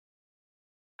 I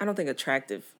don't think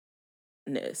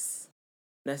attractiveness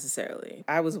necessarily.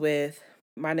 I was with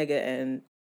my nigga and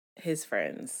his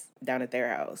friends down at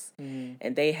their house,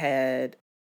 and they had...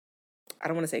 I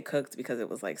don't want to say cooked because it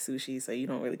was like sushi, so you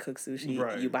don't really cook sushi.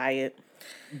 Right. You buy it.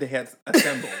 They had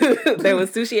assembled. There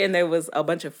was sushi and there was a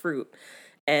bunch of fruit.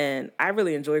 And I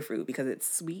really enjoy fruit because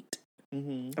it's sweet.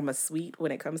 I'm a sweet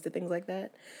when it comes to things like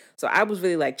that. So I was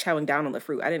really like chowing down on the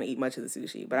fruit. I didn't eat much of the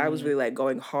sushi, but I was really like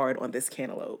going hard on this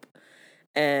cantaloupe.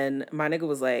 And my nigga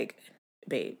was like,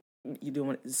 babe, you don't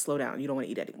want to slow down. You don't want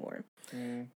to eat anymore.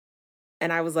 And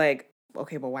I was like,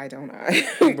 okay, but why don't I?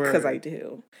 Because I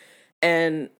do.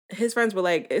 And his friends were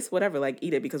like, it's whatever, like,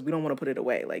 eat it because we don't want to put it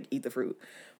away. Like, eat the fruit.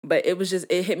 But it was just,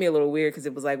 it hit me a little weird because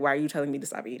it was like, why are you telling me to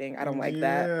stop eating? I don't like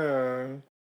that.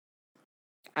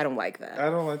 I don't like that. I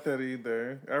don't like that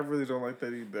either. I really don't like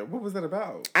that either. What was that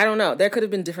about? I don't know. There could have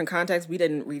been different contexts. We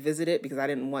didn't revisit it because I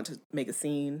didn't want to make a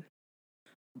scene.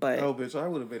 But oh, bitch, I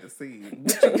would have made a scene.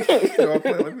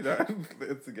 Let me not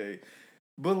instigate.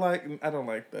 But like, I don't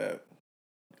like that.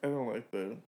 I don't like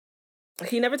that.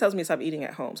 He never tells me to stop eating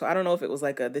at home, so I don't know if it was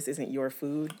like a "this isn't your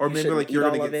food," or you maybe like you're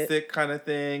all gonna of get it. sick kind of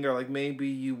thing, or like maybe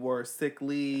you were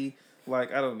sickly.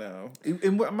 Like, I don't know.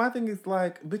 And my thing is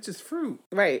like, bitch, it's fruit.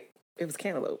 Right. It was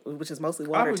cantaloupe, which is mostly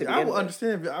water to begin I would with.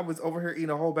 understand if I was over here eating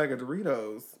a whole bag of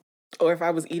Doritos. Or if I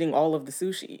was eating all of the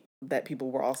sushi that people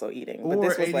were also eating. But Or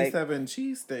this was 87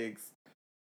 cheesesteaks.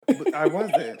 But I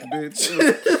wasn't, bitch.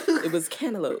 It was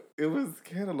cantaloupe. It was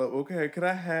cantaloupe. Okay, could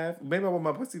I have... Maybe I want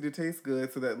my pussy to taste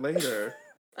good so that later...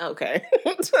 Okay.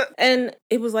 And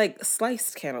it was like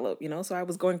sliced cantaloupe, you know? So I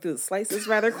was going through the slices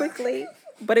rather quickly.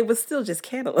 But it was still just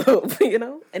cantaloupe, you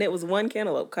know? And it was one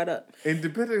cantaloupe cut up. And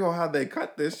depending on how they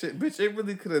cut this shit, bitch, it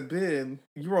really could have been...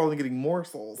 You were only getting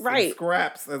morsels. Right. And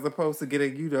scraps as opposed to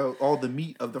getting, you know, all the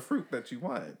meat of the fruit that you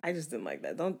wanted. I just didn't like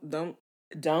that.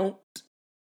 Don't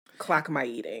clock my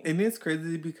eating. And it's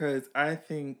crazy because I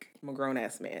think... I'm a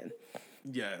grown-ass man.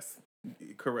 Yes.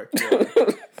 Correct.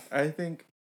 Yeah.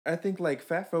 I think like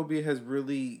fat phobia has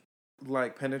really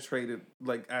like penetrated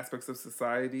like aspects of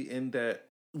society in that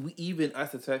we, even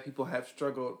us as fat people, have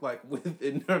struggled like with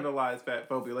internalized fat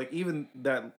phobia. Like even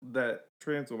that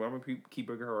trans woman, I'm gonna keep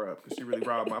bringing her up because she really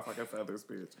robbed my fucking feathers,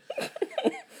 bitch.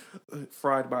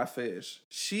 Fried my fish.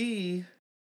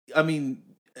 I mean,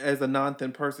 as a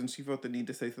non-thin person, she felt the need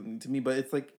to say something to me, but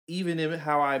it's like, even in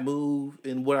how I move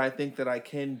and what I think that I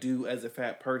can do as a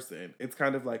fat person, it's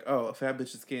kind of like, oh, fat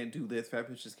bitches can't do this, fat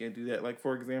bitches can't do that. Like,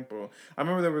 for example, I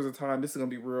remember there was a time, this is going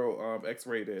to be real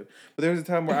X-rated, but there was a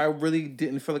time where I really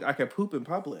didn't feel like I could poop in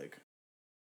public.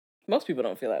 Most people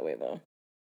don't feel that way, though.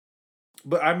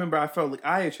 But I remember I felt like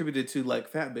I attributed to, like,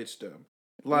 fat bitchdom.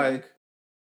 Like,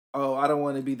 oh, I don't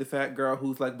want to be the fat girl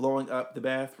who's, like, blowing up the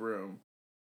bathroom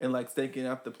and like stinking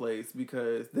up the place,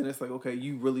 because then it's like, okay,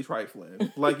 you really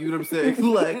trifling. Like, you know what I'm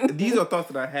saying? Like, these are thoughts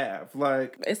that I have.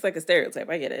 Like, it's like a stereotype.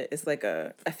 I get it. It's like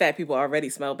a fat people already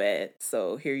smell bad,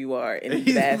 so here you are in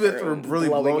the bathroom really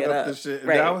blowing up the shit.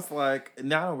 Right. And I was like,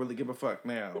 now I don't really give a fuck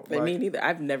now. Like, me neither.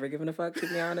 I've never given a fuck, to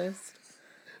be honest.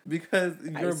 Because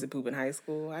I used to poop in high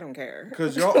school. I don't care.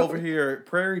 Because y'all over here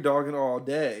prairie dogging all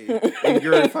day, and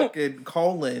your fucking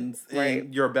colons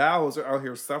and your bowels are out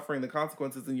here suffering the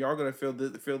consequences, and y'all gonna feel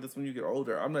this when you get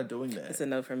older. I'm not doing that. It's a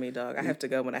no for me, dog. I have to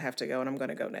go when I have to go, and I'm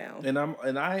gonna go now.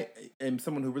 And I am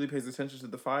someone who really pays attention to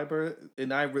the fiber,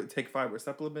 and I take fiber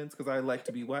supplements because I like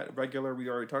to be regular. We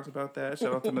already talked about that.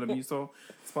 Shout out to Metamucil,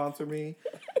 sponsor me.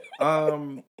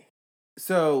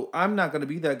 So I'm not going to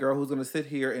be that girl who's going to sit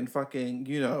here and fucking,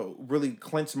 you know, really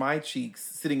clench my cheeks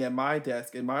sitting at my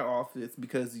desk in my office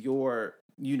because you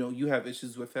have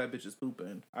issues with fat bitches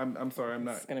pooping. I'm sorry, I'm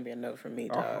not. It's going to be a no from me,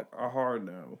 dog. A hard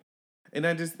no. And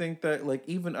I just think that, like,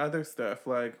 even other stuff,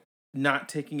 like not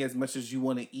taking as much as you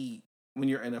want to eat when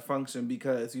you're in a function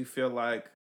because you feel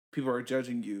like people are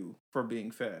judging you for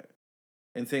being fat.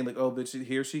 And saying, like, oh, bitch,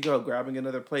 here she go, grabbing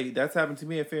another plate. That's happened to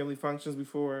me at family functions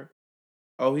before.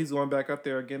 Oh, he's going back up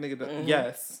there again, nigga. Mm-hmm.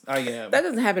 Yes, I am. That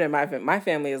doesn't happen in my family. My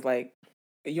family is like,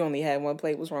 you only had one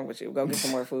plate. What's wrong with you? Go get some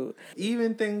more food.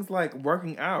 Even things like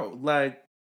working out. Like,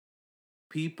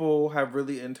 people have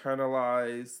really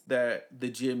internalized that the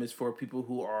gym is for people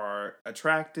who are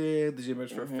attractive. The gym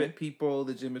is for fit people.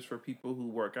 The gym is for people who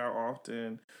work out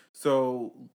often.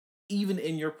 So even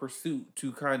in your pursuit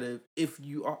to kind of, if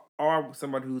you are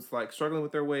somebody who's like struggling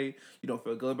with their weight, you don't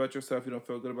feel good about yourself, you don't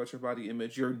feel good about your body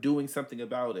image, you're doing something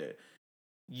about it.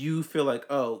 You feel like,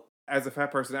 oh, as a fat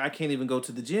person, I can't even go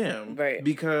to the gym. Right.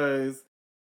 Because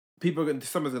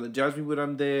someone's going to judge me when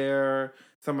I'm there.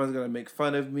 Someone's going to make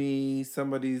fun of me.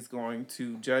 Somebody's going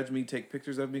to judge me, take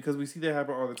pictures of me. Because we see that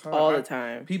happen all the time. All the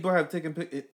time. People have taken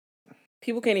pictures.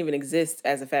 People can't even exist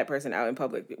as a fat person out in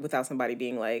public without somebody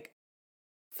being like,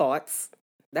 thoughts.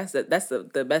 That's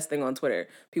the best thing on Twitter.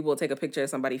 People will take a picture of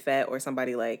somebody fat or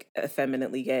somebody like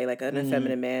effeminately gay, like an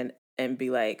effeminate man, and be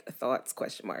like, thoughts, ?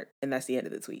 And that's the end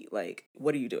of the tweet. Like,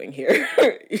 what are you doing here?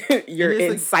 You're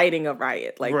inciting a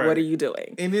riot. Like, what are you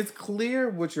doing? And it's clear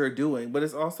what you're doing, but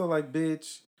it's also like,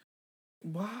 bitch,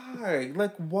 why?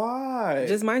 Like, why?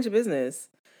 Just mind your business.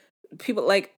 People,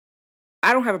 like,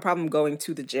 I don't have a problem going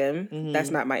to the gym. That's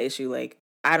not my issue. Like,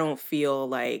 I don't feel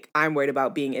like I'm worried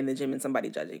about being in the gym and somebody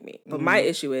judging me. But my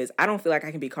issue is I don't feel like I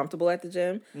can be comfortable at the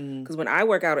gym. Because when I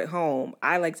work out at home,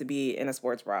 I like to be in a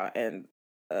sports bra and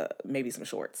maybe some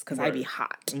shorts because I be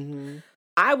hot.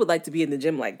 I would like to be in the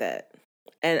gym like that.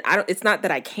 And it's not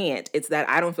that I can't. It's that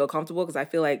I don't feel comfortable because I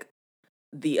feel like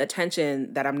the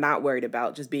attention that I'm not worried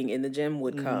about just being in the gym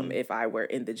would come if I were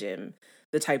in the gym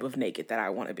the type of naked that I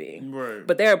want to be. Right.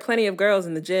 But there are plenty of girls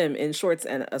in the gym in shorts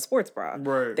and a sports bra.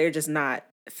 Right. They're just not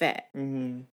fat.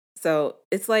 So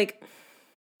it's like,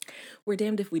 we're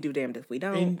damned if we do, damned if we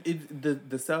don't. And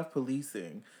the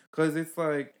self-policing, because it's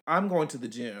like I'm going to the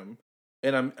gym,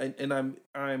 and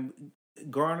I'm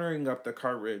garnering up the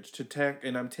courage to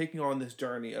and I'm taking on this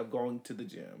journey of going to the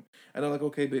gym, and I'm like,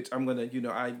 okay, bitch, I'm gonna,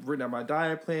 I've written out my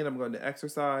diet plan, I'm going to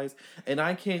exercise, and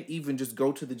I can't even just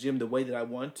go to the gym the way that I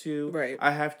want to. Right.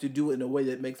 I have to do it in a way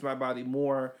that makes my body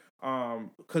more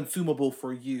consumable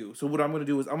for you. So what I'm gonna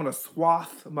do is I'm gonna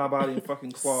swath my body in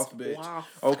fucking cloth, bitch.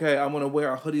 Okay, I'm gonna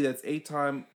wear a hoodie that's eight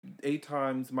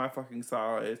times my fucking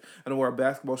size. I'm gonna wear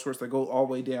basketball shorts that go all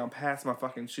the way down past my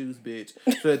fucking shoes, bitch.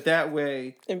 So that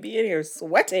way and be in here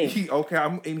sweating. Okay,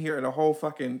 I'm in here in a whole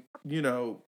fucking,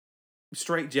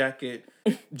 straight jacket,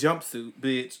 jumpsuit,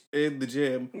 bitch, in the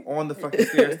gym, on the fucking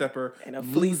stair stepper. And a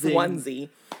fleece onesie.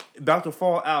 About to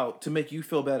fall out to make you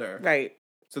feel better. Right.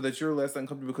 So that you're less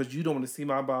uncomfortable because you don't want to see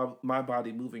my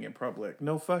body moving in public.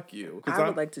 No, fuck you. I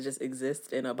would like to just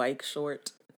exist in a bike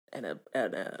short and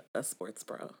a sports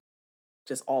bra.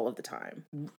 Just all of the time.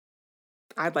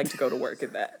 I'd like to go to work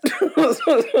in that.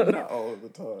 Not all of the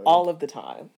time. All of the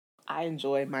time. I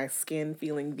enjoy my skin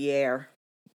feeling the air.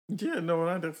 Yeah, no, and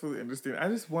I definitely understand. I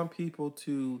just want people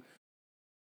to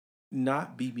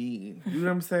not be mean. You know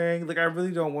what I'm saying? Like, I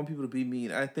really don't want people to be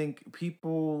mean. I think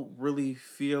people really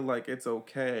feel like it's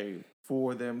okay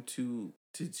for them to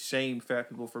shame fat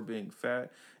people for being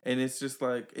fat. And it's just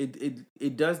like,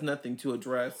 it does nothing to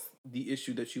address the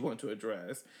issue that you want to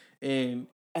address. And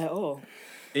at all.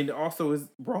 And also is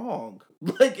wrong.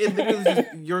 Like,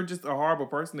 you're just a horrible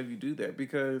person if you do that,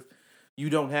 because you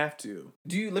don't have to.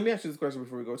 Let me ask you this question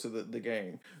before we go to the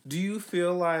game. Do you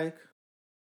feel like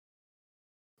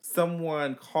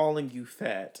someone calling you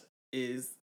fat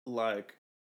is like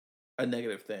a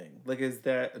negative thing? Like, is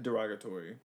that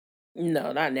derogatory?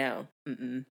 No, not now.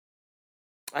 Mm-mm.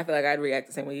 I feel like I'd react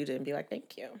the same way you did and be like,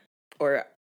 thank you. Or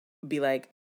be like,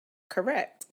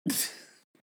 correct.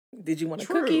 Did you want a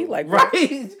cookie? Like,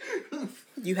 right.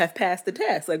 You have passed the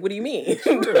test. Like, what do you mean?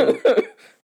 True.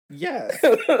 Yes.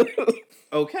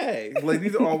 Okay. Like,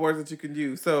 these are all words that you can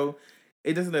use. So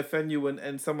it doesn't offend you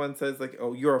when someone says, like,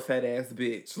 oh, you're a fat ass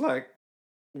bitch. Like,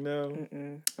 no.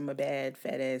 Mm-mm. I'm a bad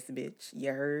fat ass bitch.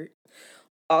 You heard?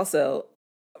 Also,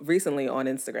 recently on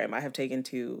Instagram, I have taken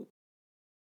to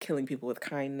killing people with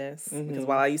kindness. Mm-hmm. Because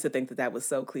while I used to think that was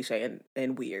so cliche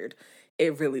and weird,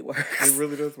 it really works. It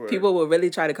really does work. People will really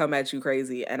try to come at you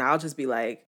crazy, and I'll just be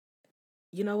like,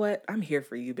 you know what? I'm here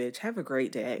for you, bitch. Have a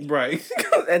great day. Right.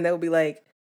 And they'll be like,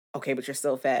 okay, but you're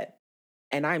still fat.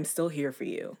 And I'm still here for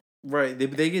you. Right.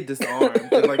 They get disarmed.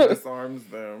 It like disarms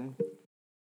them.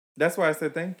 That's why I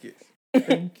said thank you.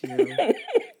 Thank you.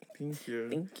 Thank you.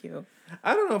 Thank you.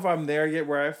 I don't know if I'm there yet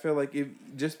where I feel like if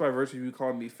just by virtue of you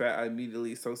calling me fat, I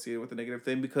immediately associate it with a negative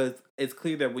thing, because it's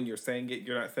clear that when you're saying it,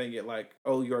 you're not saying it like,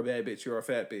 oh, you're a bad bitch, you're a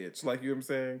fat bitch. Like, you know what I'm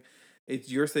saying?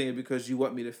 You're saying it because you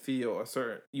want me to feel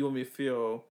you want me to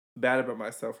feel bad about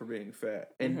myself for being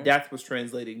fat. And that's what's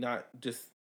translating, not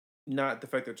the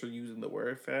fact that you're using the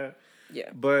word fat. Yeah.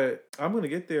 But I'm going to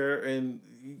get there, and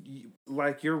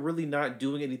like, you're really not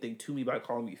doing anything to me by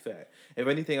calling me fat. If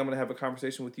anything, I'm going to have a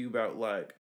conversation with you about,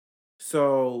 like,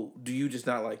 so do you just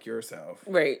not like yourself?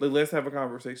 Right. Like, let's have a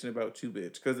conversation about you,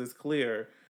 bitch. Because it's clear,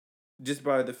 just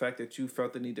by the fact that you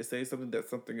felt the need to say something, that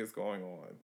something is going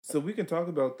on. So we can talk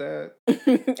about that.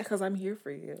 Because I'm here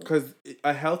for you. Because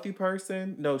a healthy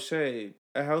person, no shade,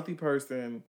 a healthy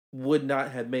person would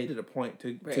not have made it a point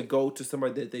to go to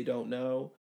somebody that they don't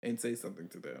know and say something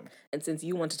to them. And since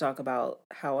you want to talk about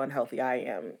how unhealthy I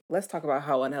am, let's talk about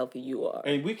how unhealthy you are.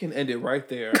 And we can end it right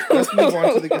there. Let's move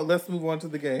on to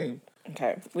the game.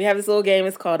 Okay. We have this little game.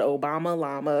 It's called Obama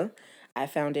Llama. I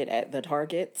found it at the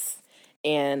Targets.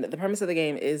 And the premise of the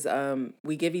game is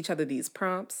we give each other these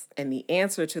prompts, and the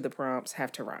answer to the prompts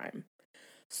have to rhyme.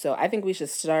 So I think we should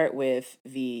start with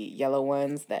the yellow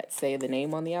ones that say the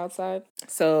name on the outside.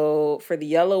 So for the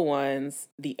yellow ones,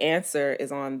 the answer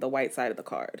is on the white side of the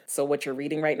card. So what you're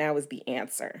reading right now is the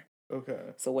answer. Okay.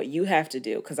 So what you have to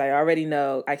do, because I already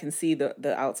know, I can see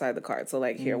the outside of the card. So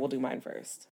like, here, we'll do mine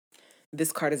first.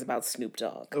 This card is about Snoop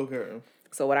Dogg. Okay.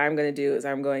 So what I'm going to do is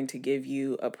I'm going to give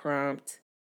you a prompt.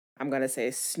 I'm going to say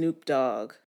Snoop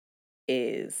Dogg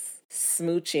is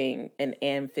smooching an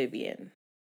amphibian.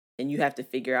 And you have to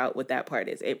figure out what that part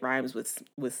is. It rhymes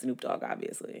with Snoop Dogg,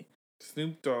 obviously.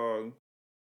 Snoop Dogg.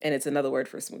 And it's another word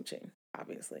for smooching,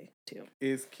 obviously, too.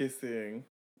 Is kissing.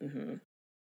 Mm-hmm.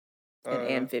 An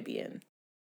amphibian.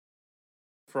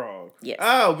 Frog. Yes.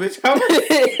 Oh, bitch.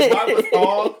 Why was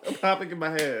hog popping in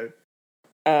my head?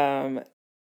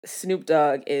 Snoop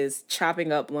Dogg is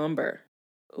chopping up lumber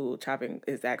Ooh, chopping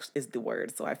is the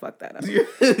word, so I fucked that up.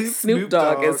 Snoop Snoop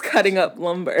Dogg is cutting up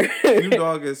lumber. Snoop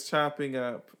Dogg is chopping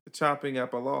up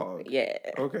a log. Yeah.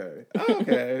 Okay.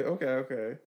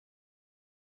 Okay.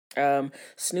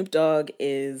 Snoop Dogg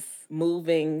is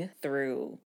moving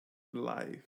through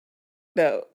Life.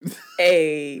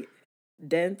 a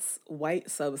dense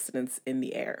white substance in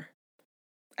the air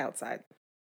outside.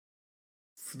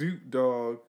 Snoop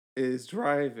Dogg is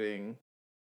driving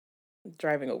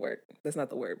a word. That's not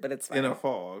the word, but it's fine. in a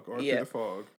fog or through the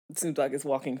fog. Snoop Dogg is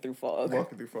walking through fog.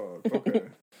 Okay.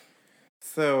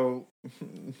 So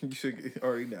you should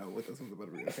already know what this was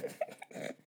about to be.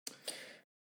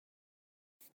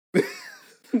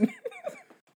 Okay.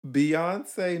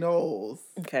 Beyonce Knowles.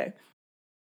 Okay.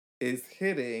 Is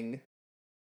hitting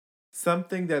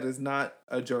something that is not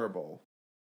a gerbil.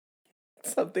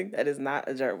 Something that is not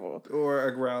a gerbil. Or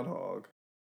a groundhog.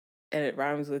 And it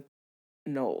rhymes with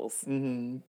Knowles.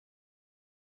 Mm-hmm.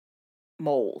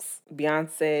 Moles.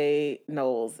 Beyonce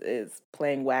Knowles is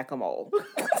playing whack-a-mole.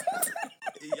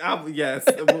 Yes.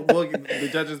 The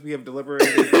judges, we have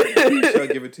deliberated. We shall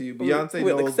give it to you. Beyonce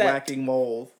Knowles whacking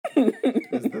moles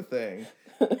is the thing.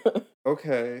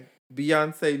 Okay.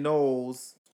 Beyonce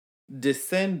Knowles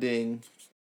descending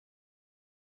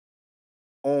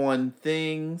on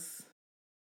things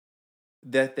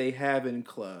that they have in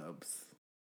clubs.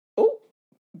 Oh,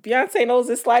 Beyonce Knowles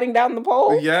is sliding down the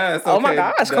pole? Yes. Okay. Oh my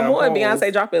gosh, come on,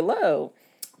 Beyonce, drop it low.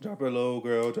 Drop it low,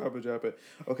 girl. Drop it.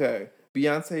 Okay.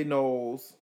 Beyonce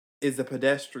Knowles is a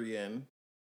pedestrian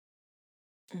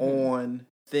on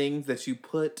things that you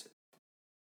put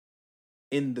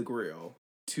in the grill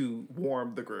to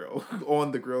warm the grill.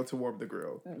 On the grill to warm the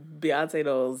grill. Beyonce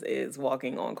Knowles is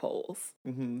walking on coals.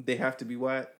 Mm-hmm. They have to be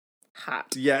what?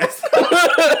 Hot. Yes.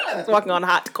 It's walking on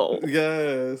hot coals.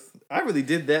 Yes. I really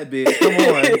did that bit. Come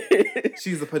on.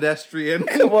 She's a pedestrian.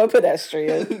 Come on,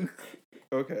 pedestrian.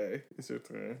 Okay. It's your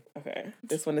turn. Okay.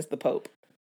 This one is the Pope.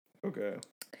 Okay.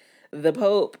 The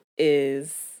Pope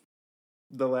is...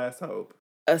 the last hope.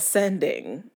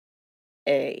 Ascending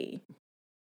a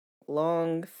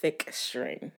long, thick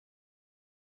string.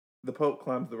 The Pope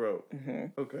climbs the rope.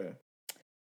 Mm-hmm. Okay.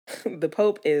 The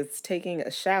Pope is taking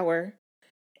a shower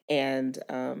and,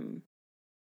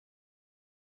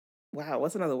 wow,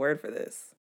 what's another word for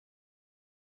this?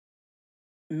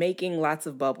 Making lots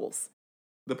of bubbles.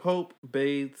 The Pope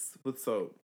bathes with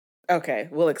soap. Okay,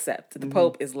 we'll accept. The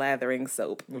Pope is lathering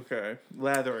soap. Okay.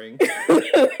 Lathering.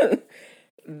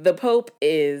 The Pope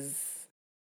is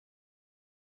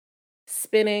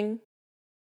spinning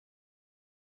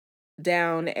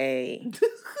down a...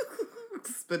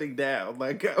 Spinning down.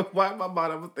 Like, why in my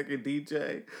mind I was thinking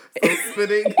DJ? So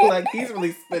spinning, like, he's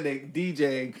really spinning,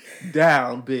 DJing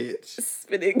down, bitch.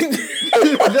 Spinning.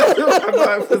 That's where my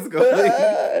mind was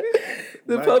going.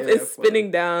 The Pope is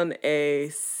spinning down a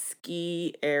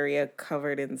ski area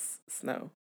covered in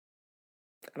snow.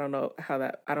 I don't know how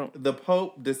that... The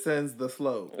Pope descends the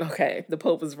slope. Okay, the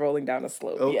Pope is rolling down a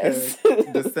slope, okay. Yes.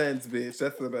 Descends, bitch.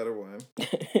 That's the better one.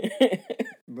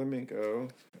 Let me go.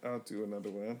 I'll do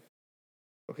another one.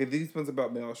 Okay, these ones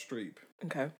about Meryl Streep.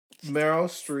 Okay. Meryl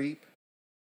Streep.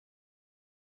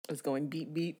 It's going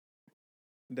beep, beep.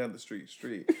 Down the street.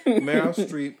 Meryl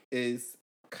Streep is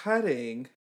cutting.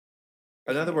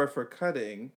 Another word for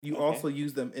cutting. You also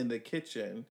use them in the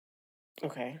kitchen.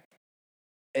 Okay.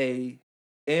 A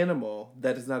animal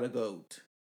that is not a goat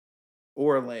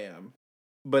or a lamb,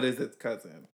 but is its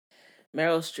cousin.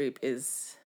 Meryl Streep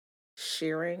is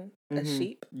shearing a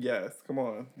sheep. Yes, come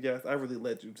on. Yes, I really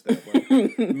led you to that one.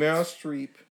 Meryl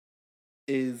Streep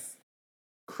is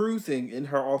cruising in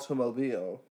her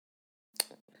automobile,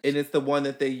 and it's the one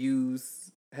that they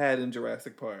had in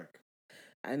Jurassic Park.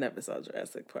 I never saw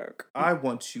Jurassic Park. I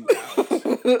want you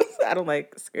out. I don't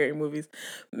like scary movies.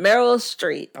 Meryl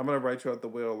Streep. I'm going to write you out the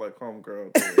wheel like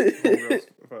Homegirl.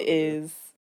 Is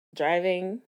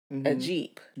driving a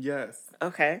Jeep. Yes.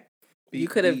 Okay. You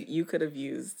could have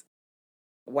used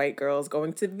white girls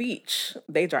going to the beach.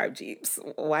 They drive Jeeps.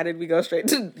 Why did we go straight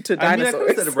to dinosaurs? I mean, I could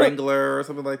have said a Wrangler or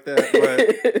something like that,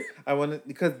 but I wanted,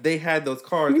 because they had those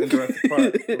cars in Jurassic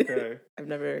Park. Okay. I've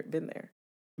never been there.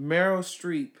 Meryl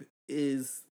Streep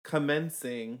is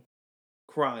commencing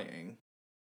crying.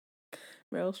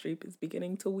 Meryl Streep is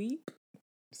beginning to weep.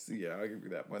 So yeah, I'll give you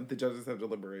that one. The judges have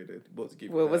deliberated.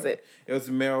 What was it? It was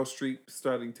Meryl Streep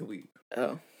starting to weep.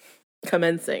 Oh.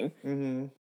 Commencing. Mm-hmm.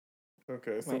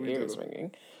 Okay, so my ear is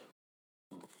ringing.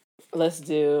 Let's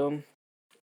do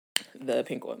the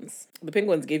pink ones. The pink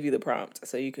ones give you the prompt,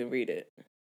 so you can read it.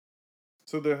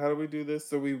 So how do we do this?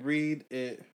 So we read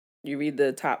it. You read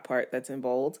the top part that's in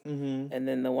bold, and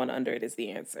then the one under it is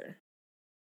the answer.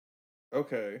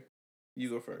 Okay. You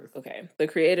go first. Okay. The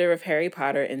creator of Harry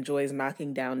Potter enjoys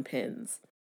knocking down pins.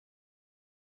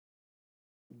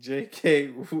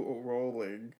 J.K.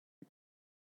 Rowling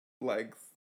likes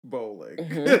bowling.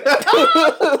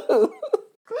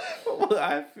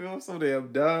 I feel so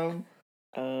damn dumb.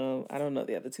 I don't know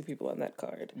the other two people on that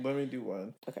card. Let me do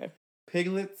one. Okay.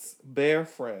 Piglet's bear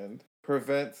friend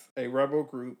prevents a rebel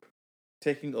group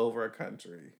taking over a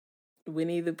country.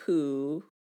 Winnie the Pooh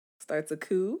starts a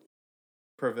coup.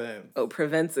 Prevents. Oh,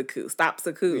 prevents a coup. Stops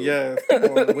a coup. Yes.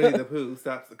 Winnie the Pooh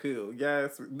stops the coup.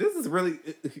 Yes. This is really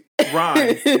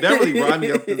rhymes. That really rhymed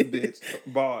me up this bitch.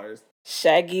 Bars.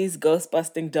 Shaggy's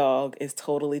ghost-busting dog is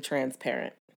totally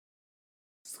transparent.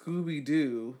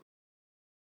 Scooby-Doo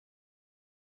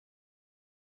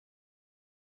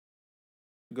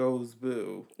goes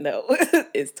boo. No,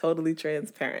 it's totally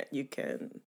transparent. You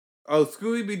can... Oh,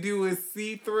 Scooby-Doo is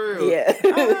see-through. Yeah.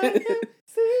 I can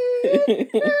see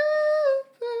through.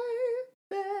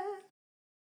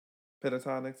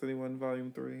 Pentatonics, anyone?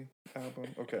 Volume 3 album.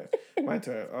 Okay, my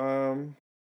turn.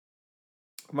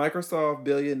 Microsoft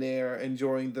billionaire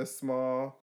enjoying the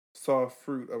small, soft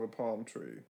fruit of a palm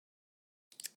tree.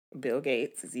 Bill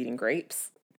Gates is eating grapes.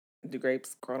 Do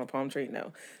grapes grow on a palm tree?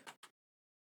 No.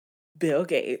 Bill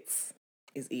Gates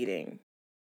is eating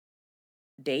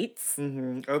dates. I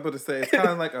was about to say, it's kind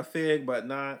of like a fig, but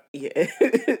not. Yeah.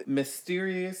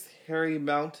 Mysterious hairy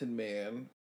mountain man,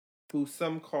 who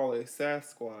some call a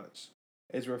Sasquatch,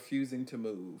 is refusing to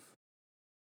move.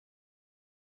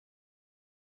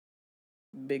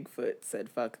 Bigfoot said,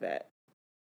 fuck that.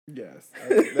 Yes.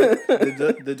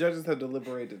 The judges have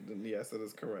deliberated, and yes, that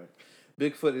is correct.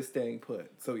 Bigfoot is staying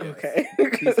put. So, yes. Okay.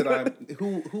 He said,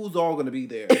 who's all going to be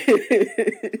there?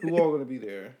 Who all going to be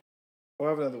there? Oh, I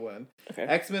have another one. Okay.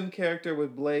 X-Men character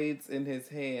with blades in his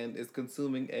hand is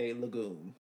consuming a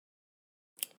legume.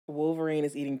 Wolverine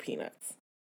is eating peanuts.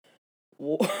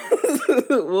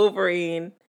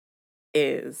 Wolverine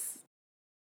is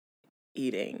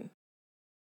eating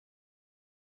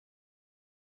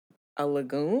a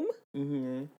legume?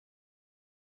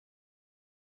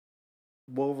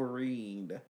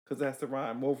 Wolverine. Because that's the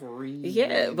rhyme. Wolverine.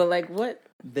 Yeah, but like what?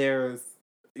 There's...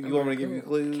 You want me to give you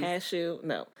clues? Cashew.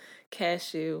 No.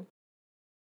 Cashew.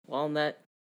 Walnut.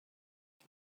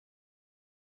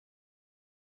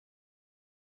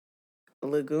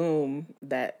 Legume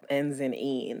that ends in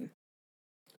 "een."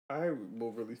 I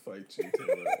will really fight you,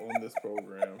 Taylor, on this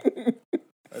program.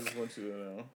 I just want you to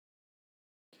know.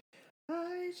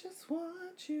 I just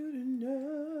want you to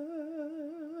know.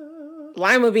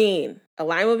 Lima bean. A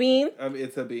lima bean? I mean,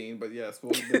 it's a bean, but yes,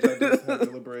 the judges have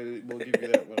deliberated. We'll give you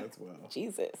that one as well.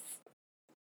 Jesus.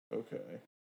 Okay.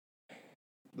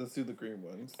 Let's do the green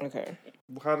ones. Okay.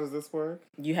 How does this work?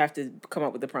 You have to come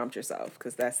up with the prompt yourself,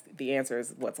 because that's the answer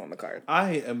is what's on the card.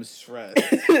 I am stressed.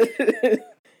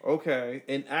 Okay.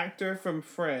 An actor from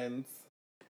Friends.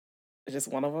 Just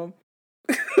one of them?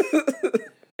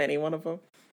 Any one of them?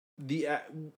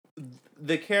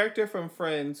 The character from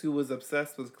Friends who was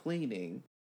obsessed with cleaning,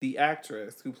 the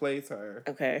actress who plays her,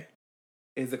 okay,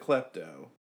 is a klepto.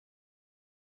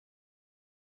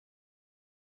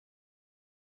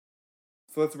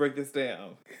 So let's break this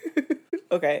down.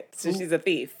 Okay, so she's a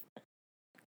thief,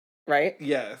 right?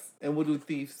 Yes. And what do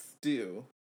thieves do?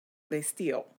 They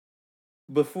steal.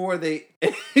 Before they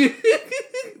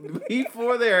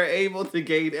are able to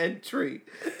gain entry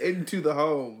into the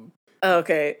home.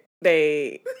 Okay,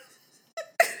 they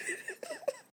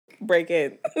break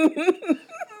in.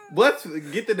 Let's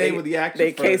get the name of the actress.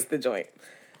 They case the joint.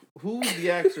 Who's the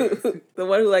actress? The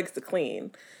one who likes to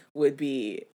clean would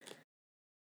be...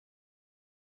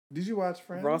 Did you watch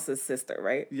Friends? Ross's sister,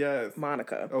 right? Yes.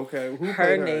 Monica. Okay. Who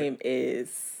her name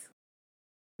is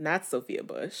not Sophia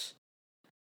Bush.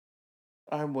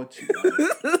 I'm what you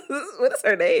What is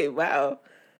her name? Wow.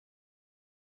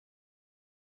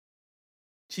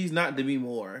 She's not Demi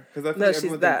Moore. No,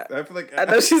 she's not. I feel like I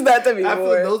know she's not Demi Moore. I feel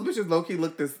like those bitches low-key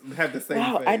have the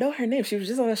same face. I know her name. She was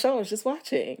just on a show I was just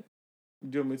watching.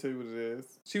 Do you want me to tell you what it is?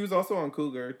 She was also on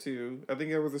Cougar, too. I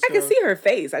think it was a show. I can see her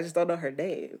face. I just don't know her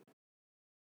name.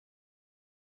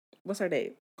 What's her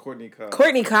name? Courtney Cox.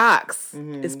 Courtney Cox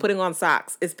is putting on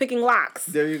socks. Is picking locks.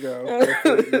 There you go.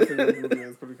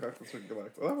 Courtney Cox is picking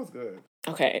locks. Oh, that was good.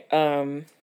 Okay.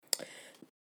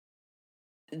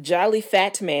 Jolly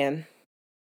Fat Man.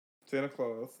 Santa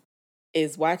Claus.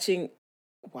 Is watching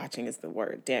is the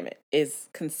word, damn it. Is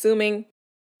consuming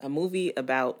a movie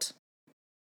about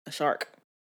a shark.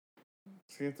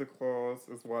 Santa Claus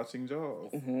is watching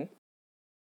Jaws. Mm-hmm.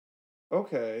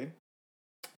 Okay.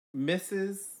 Miss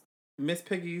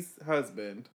Piggy's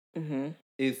husband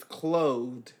is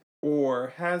clothed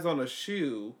or has on a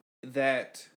shoe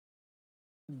that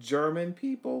German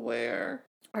people wear.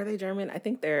 Are they German? I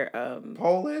think they're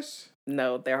Polish?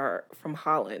 No, they're from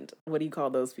Holland. What do you call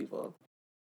those people?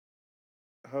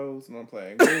 Hoes, no, I'm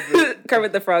playing.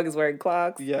 Kermit the Frog is wearing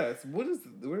clogs. Yes. Where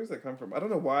does that come from? I don't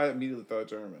know why I immediately thought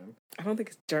German. I don't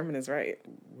think German is right.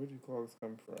 Where do clogs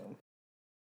come from?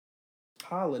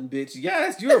 Holland, bitch.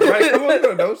 Yes, you're right. Come on, you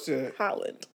don't know shit.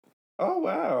 Holland. Oh,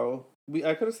 wow.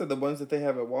 I could have said the ones that they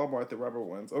have at Walmart, the rubber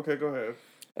ones. Okay, go ahead.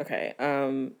 Okay.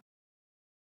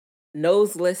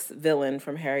 Noseless villain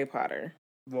from Harry Potter.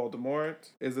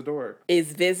 Voldemort is a dork.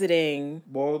 Is visiting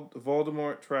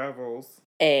Voldemort travels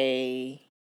to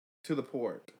the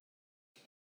port.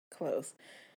 Close.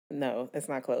 No, it's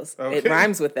not close. Okay. It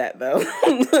rhymes with that though.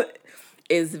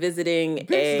 Is visiting Bitch,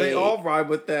 they all rhyme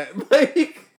with that.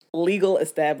 Like legal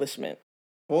establishment.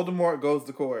 Voldemort goes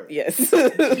to court. Yes.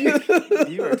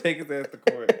 you are taking his ass to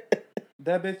court.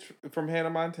 That bitch from Hannah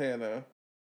Montana.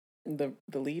 The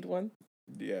lead one?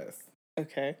 Yes.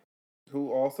 Okay.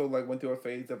 Who also like went through a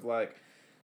phase of like,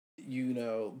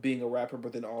 being a rapper,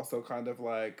 but then also kind of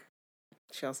like.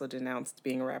 She also denounced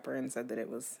being a rapper and said that it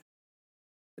was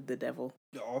the devil.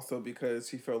 Also because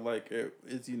she felt like it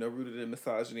is, rooted in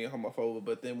misogyny and homophobia,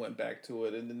 but then went back to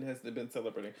it and then has been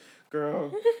celebrating.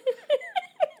 Girl.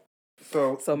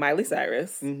 So Miley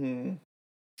Cyrus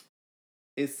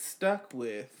is stuck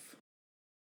with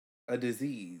a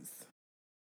disease.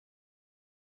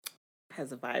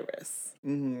 Has a virus.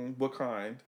 What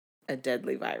kind? A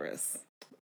deadly virus.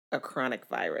 A chronic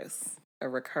virus. A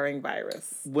recurring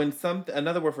virus.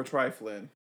 Another word for trifling.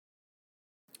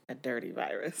 A dirty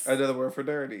virus. Another word for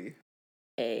dirty.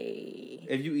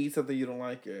 If you eat something you don't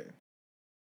like it.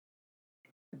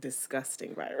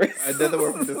 Disgusting virus. Another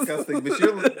word for disgusting, but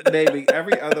you're naming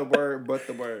every other word but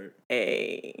the word.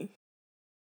 A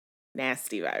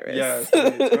nasty virus. Yes,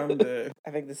 bitch, I'm dead.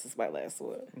 I think this is my last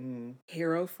one. Mm-hmm.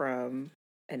 Hero from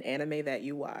an anime that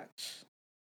you watch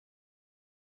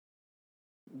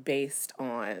based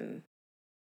on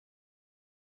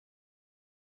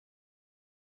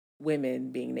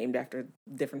women being named after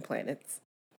different planets.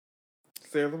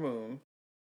 Sailor Moon.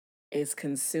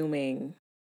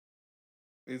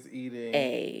 Is eating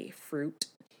a fruit,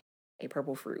 a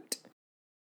purple fruit.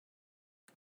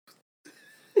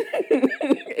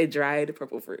 A dried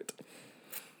purple fruit.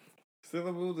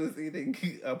 Sailor Moon is eating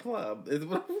a plum.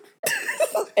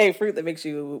 A fruit that makes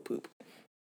you poop.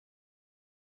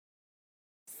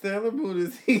 Sailor Moon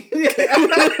is eating.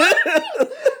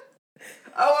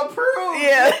 Oh, approve.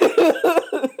 Yeah.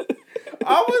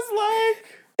 I was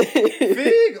like,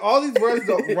 fig. All these words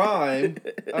don't rhyme.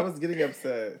 I was getting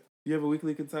upset. You have a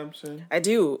weekly consumption? I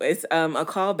do. It's a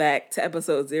callback to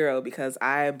episode 0 because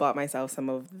I bought myself some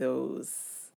of those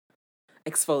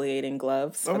exfoliating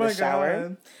gloves for the shower.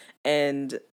 God.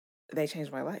 And they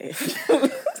changed my life.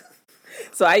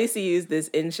 So I used to use this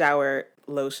in-shower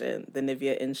lotion, the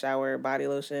Nivea in-shower body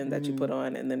lotion that you put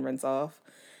on and then rinse off.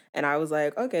 And I was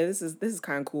like, okay, this is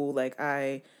kind of cool. Like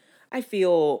I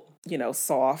feel,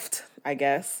 soft, I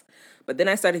guess. But then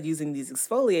I started using these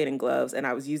exfoliating gloves and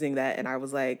I was using that and I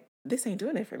was like, this ain't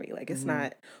doing it for me. Like, it's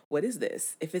not, what is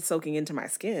this? If it's soaking into my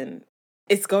skin,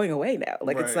 it's going away now.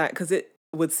 Like, It's not, because it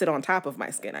would sit on top of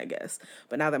my skin, I guess.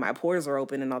 But now that my pores are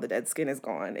open and all the dead skin is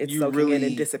gone, it's soaking really in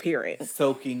and disappearing.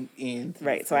 Soaking in.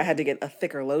 Right. So I had to get a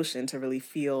thicker lotion to really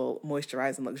feel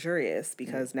moisturized and luxurious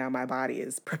because now my body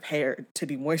is prepared to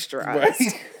be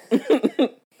moisturized.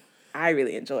 Right. I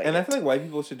really enjoy it. And I feel like white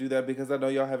people should do that because I know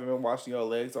y'all haven't been washing your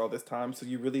legs all this time. So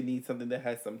you really need something that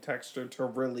has some texture to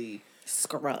really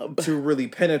scrub. To really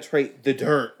penetrate the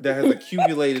dirt that has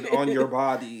accumulated on your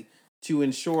body to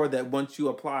ensure that once you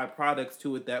apply products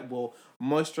to it that will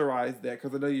moisturize that.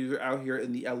 Because I know you're out here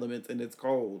in the elements and it's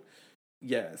cold.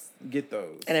 Yes, get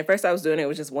those. And at first I was doing it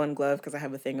with just one glove because I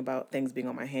have a thing about things being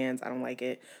on my hands. I don't like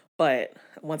it. But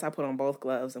once I put on both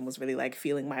gloves and was really like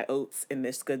feeling my oats in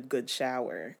this good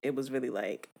shower, it was really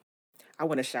like, I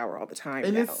want to shower all the time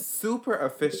and now. It's super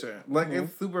efficient. Like,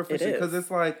 it's super efficient because it's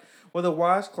like, with a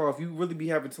washcloth, you really be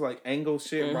having to like angle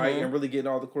shit right and really get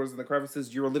all the corners and the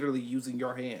crevices. You're literally using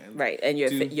your hand. Right. And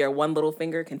your one little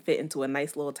finger can fit into a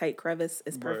nice little tight crevice.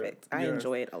 It's perfect. Right. I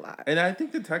enjoy it a lot. And I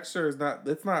think the texture is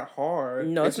it's not hard.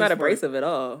 No, it's not abrasive at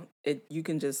all. You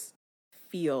can just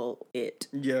feel it.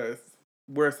 Yes.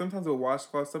 Where sometimes with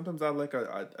washcloth, sometimes I like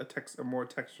a more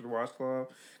textured washcloth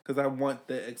because I want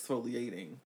the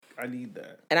exfoliating. I need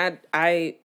that. And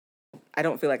I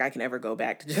don't feel like I can ever go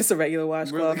back to just a regular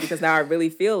washcloth because now I really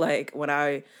feel like when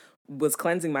I was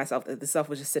cleansing myself, that the stuff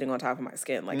was just sitting on top of my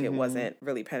skin. Like it wasn't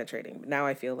really penetrating. But now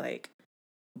I feel like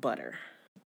butter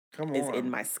is in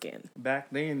my skin. Back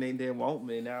then, they didn't want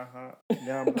me. Now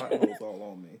I'm hot holes all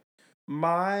on me.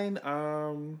 Mine,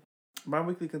 my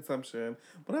weekly consumption.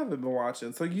 What have I been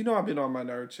watching? So I've been on my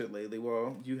nerd shit lately.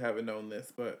 Well, you haven't known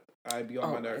this, but I be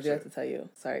on my nerd I do shit. have to tell you.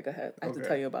 Sorry, go ahead. I have to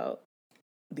tell you about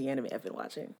the anime I've been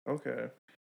watching. Okay.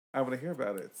 I want to hear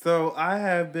about it. So I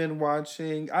have been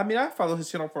watching. I mean, I follow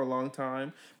his channel for a long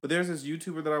time, but there's this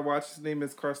YouTuber that I watch. His name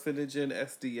is Carcinogen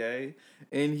SDA,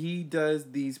 and he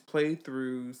does these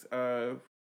playthroughs.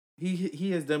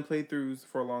 He has done playthroughs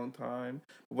for a long time.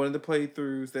 One of the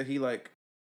playthroughs that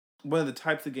one of the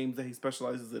types of games that he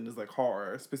specializes in is like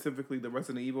horror, specifically the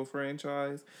Resident Evil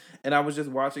franchise. And I was just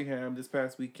watching him this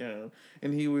past weekend,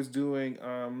 and he was doing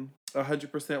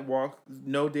 100%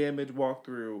 no damage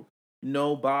walkthrough,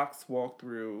 no box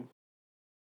walkthrough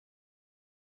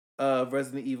of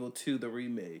Resident Evil 2, the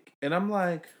remake. And I'm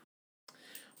like,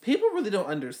 people really don't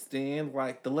understand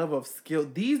like the level of skill.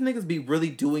 These niggas be really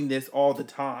doing this all the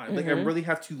time. Like I really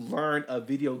have to learn a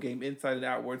video game inside and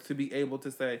outwards to be able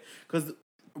to say, because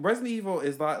Resident Evil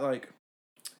is not like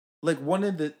one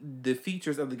of the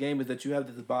features of the game is that you have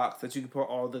this box that you can put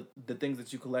all the things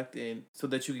that you collect in so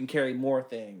that you can carry more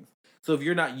things. So if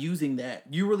you're not using that,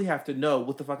 you really have to know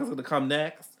what the fuck is going to come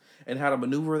next and how to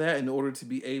maneuver that in order to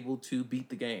be able to beat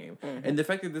the game. And the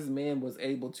fact that this man was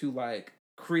able to like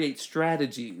create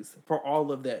strategies for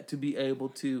all of that to be able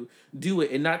to do it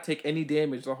and not take any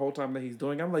damage the whole time that he's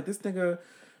doing. I'm like, this nigga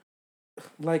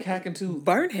like hacking to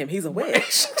burn him. He's a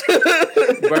witch.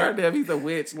 Burn him. He's a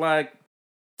witch. Like,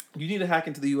 you need to hack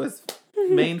into the U.S.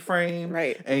 mainframe,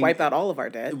 right? And wipe out all of our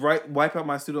debt. Right, wipe out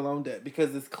my student loan debt,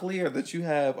 because it's clear that you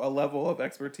have a level of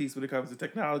expertise when it comes to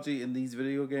technology in these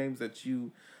video games that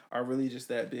you are really just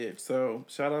that bitch. So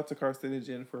shout out to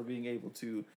Carcinogen for being able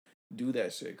to do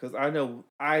that shit, because I know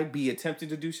I'd be attempting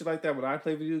to do shit like that when I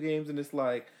play video games, and it's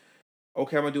like,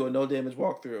 okay, I'm gonna do a no damage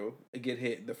walkthrough and get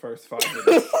hit the first 5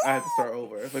 minutes. I have to start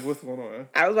over. It's like, what's going on?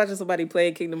 I was watching somebody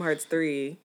play Kingdom Hearts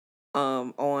 3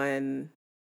 on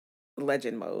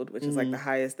legend mode, which is like the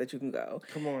highest that you can go.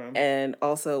 Come on. And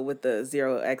also with the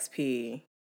 0 XP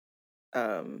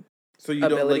so you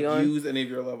don't like use any of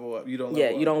your level up. You don't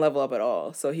level up. You don't level up at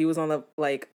all. So he was on the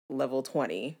like level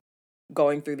 20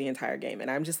 going through the entire game,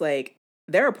 and I'm just like,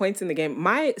 there are points in the game.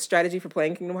 My strategy for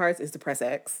playing Kingdom Hearts is to press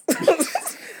X.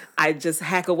 I just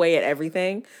hack away at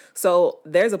everything. So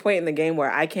there's a point in the game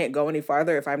where I can't go any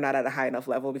farther if I'm not at a high enough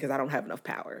level because I don't have enough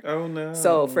power. Oh no.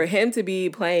 So for him to be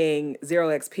playing 0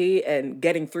 XP and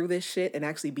getting through this shit and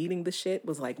actually beating the shit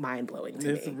was like mind blowing to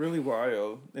me. It's really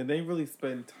wild. And they really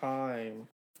spend time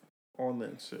on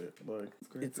that shit. Like,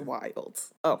 it's wild.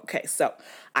 Okay, so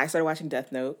I started watching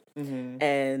Death Note,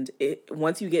 and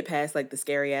once you get past like the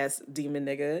scary ass demon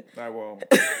nigga, I won't.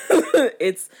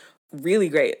 It's really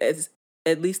great. It's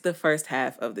at least the first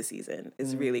half of the season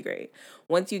is really great.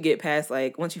 Once you get past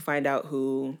once you find out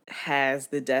who has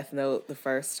the Death Note the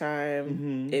first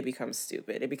time, it becomes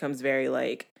stupid. It becomes very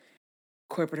like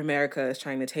corporate America is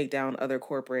trying to take down other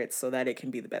corporates so that it can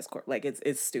be the best like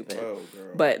it's stupid. Oh,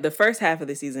 girl. But the first half of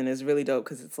the season is really dope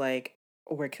because it's like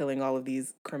we're killing all of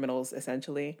these criminals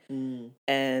essentially, and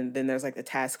then there's like the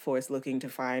task force looking to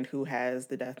find who has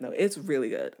the Death Note. It's really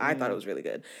good. I thought it was really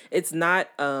good. It's not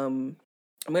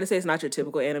I'm gonna say it's not your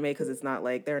typical anime because it's not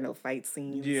like there are no fight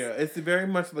scenes. Yeah, it's very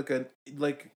much like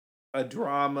a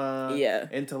drama. Yeah,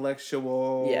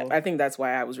 intellectual. Yeah, I think that's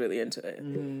why I was really into it.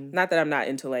 Not that I'm not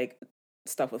into like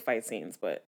stuff with fight scenes,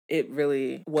 but it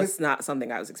really was not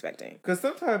something I was expecting. Because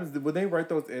sometimes when they write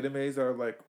those animes are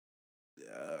like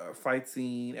fight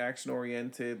scene, action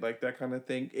oriented, like that kind of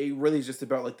thing. It really is just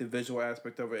about like the visual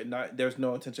aspect of it, and not there's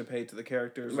no attention paid to the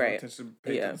characters, right? No attention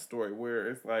paid to the story. Where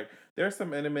it's like there's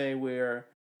some anime where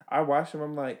I watch them,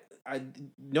 I'm like,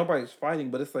 nobody's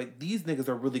fighting, but it's like these niggas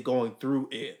are really going through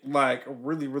it, like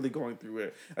really, really going through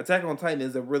it. Attack on Titan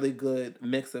is a really good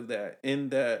mix of that. In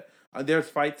that there's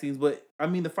fight scenes, but I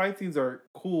mean the fight scenes are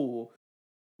cool,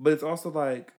 but it's also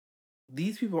like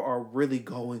these people are really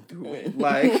going through it,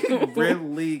 like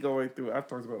really going through it. I've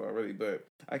talked about it already, but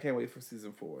I can't wait for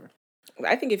season 4.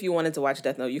 I think if you wanted to watch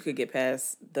Death Note, you could get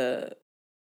past the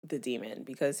demon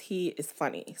because he is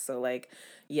funny. So like,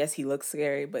 yes, he looks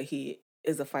scary, but he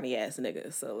is a funny ass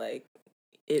nigga. So like,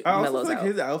 it mellows out.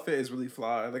 His outfit is really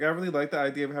fly. Like I really like the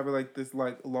idea of having like this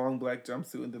like long black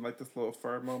jumpsuit and then like this little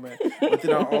fur moment. But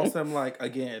then I also am like,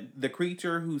 again, the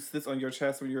creature who sits on your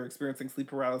chest when you're experiencing sleep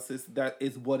paralysis. That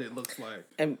is what it looks like.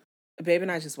 And Babe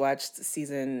and I just watched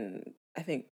season, I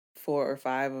think 4 or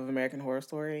 5 of American Horror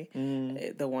Story,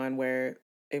 the one where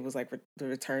it was like the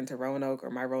return to Roanoke or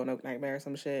My Roanoke Nightmare or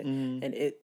some shit, and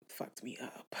it fucked me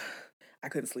up. I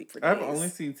couldn't sleep for days. I've only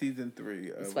seen season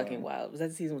 3. It's fucking wild. Was that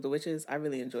the season with the witches? I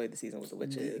really enjoyed the season with the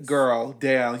witches. Girl,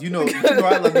 damn. You know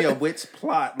I love me a witch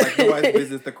plot. Like nobody's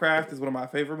business. The Craft is one of my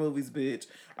favorite movies, bitch.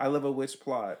 I love a witch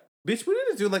plot. Bitch, we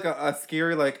need to do like a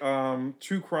scary, like,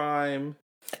 true crime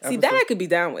episode. See, that I could be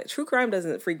down with. True crime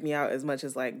doesn't freak me out as much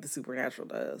as like the supernatural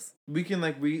does. We can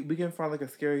like we can find like a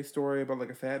scary story about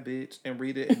like a fat bitch and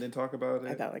read it and then talk about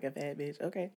it. About like a fat bitch.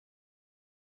 Okay.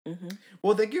 Mm-hmm.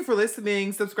 Well, thank you for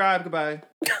listening. Subscribe. Goodbye.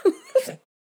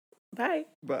 Bye.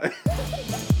 Bye.